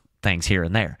couple of things here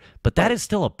and there. But that is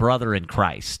still a brother in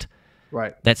Christ.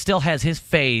 Right. That still has his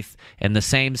faith in the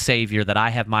same Savior that I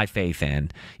have my faith in,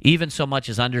 even so much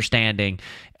as understanding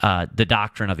the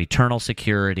doctrine of eternal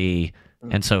security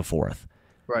and so forth.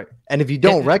 Right. And if you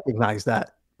don't recognize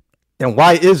that, then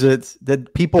why is it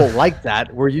that people like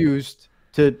that were used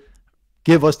to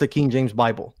give us the King James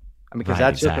Bible? I mean, because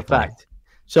that's just a fact.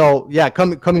 So, yeah,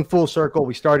 coming full circle,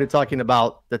 we started talking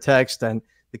about the text and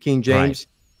the King James,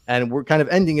 and we're kind of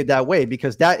ending it that way,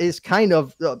 because that is kind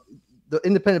of the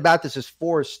independent Baptist is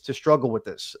forced to struggle with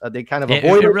this. They kind of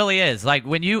avoid it. It really is. Like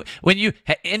when you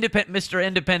Mr.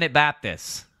 Independent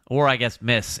Baptist, or I guess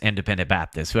Miss Independent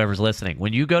Baptist, whoever's listening,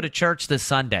 when you go to church this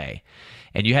Sunday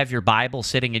and you have your Bible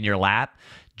sitting in your lap,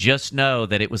 just know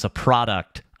that it was a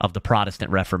product of the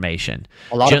Protestant Reformation.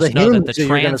 Just know that the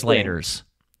translators,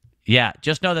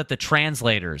 just know that the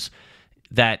translators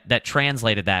that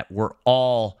translated that were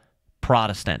all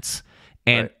Protestants.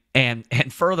 And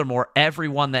furthermore,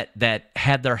 everyone that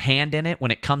had their hand in it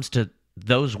when it comes to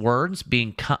those words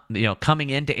being coming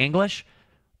into English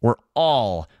were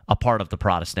all a part of the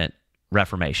Protestant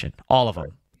Reformation. All of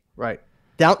them. Right.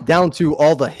 Down to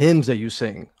all the hymns that you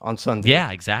sing on Sunday.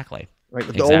 Yeah, exactly. Right.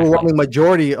 The overwhelming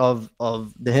majority of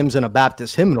the hymns in a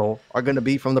Baptist hymnal are going to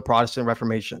be from the Protestant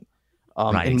Reformation.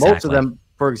 And most of them,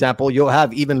 for example, you'll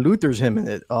have even Luther's hymn in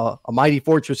it. A mighty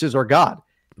fortress is our God.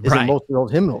 Is in most of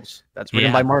those hymnals. That's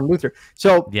written by Martin Luther.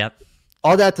 So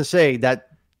all that to say that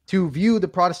to view the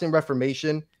Protestant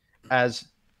Reformation as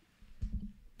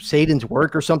Satan's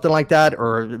work or something like that,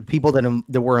 or people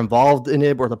that were involved in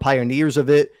it, or the pioneers of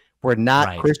it, were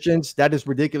not Christians, that is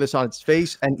ridiculous on its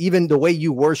face. And even the way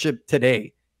you worship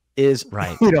today is,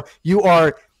 you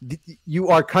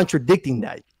are contradicting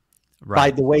that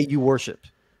by the way you worship.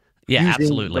 Yeah,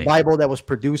 absolutely. The Bible that was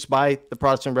produced by the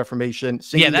Protestant Reformation.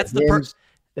 That's the hymns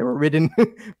that were written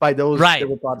by those that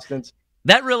were Protestants.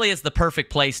 That really is the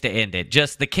perfect place to end it.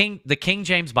 Just the King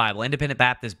James Bible, Independent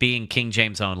Baptist being King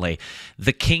James only.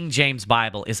 The King James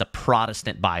Bible is a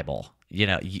Protestant Bible.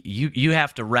 You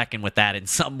have to reckon with that in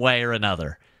some way or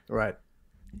another. Right.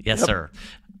 Yes, sir.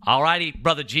 All righty,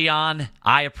 Brother Gian,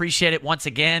 I appreciate it once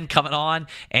again coming on,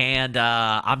 and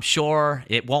I'm sure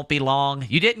it won't be long.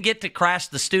 You didn't get to crash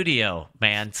the studio,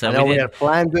 man. So I know we had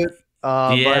planned it,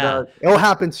 but it'll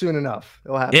happen soon enough.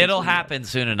 It'll happen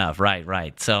soon enough.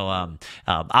 Right. So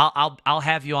I'll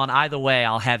have you on either way.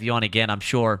 I'll have you on again, I'm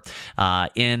sure,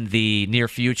 in the near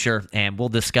future, and we'll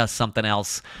discuss something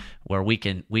else where we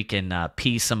can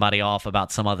pee somebody off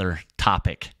about some other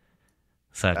topic.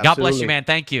 So Absolutely. God bless you, man.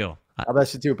 Thank you. God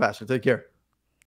bless you too, Pastor. Take care.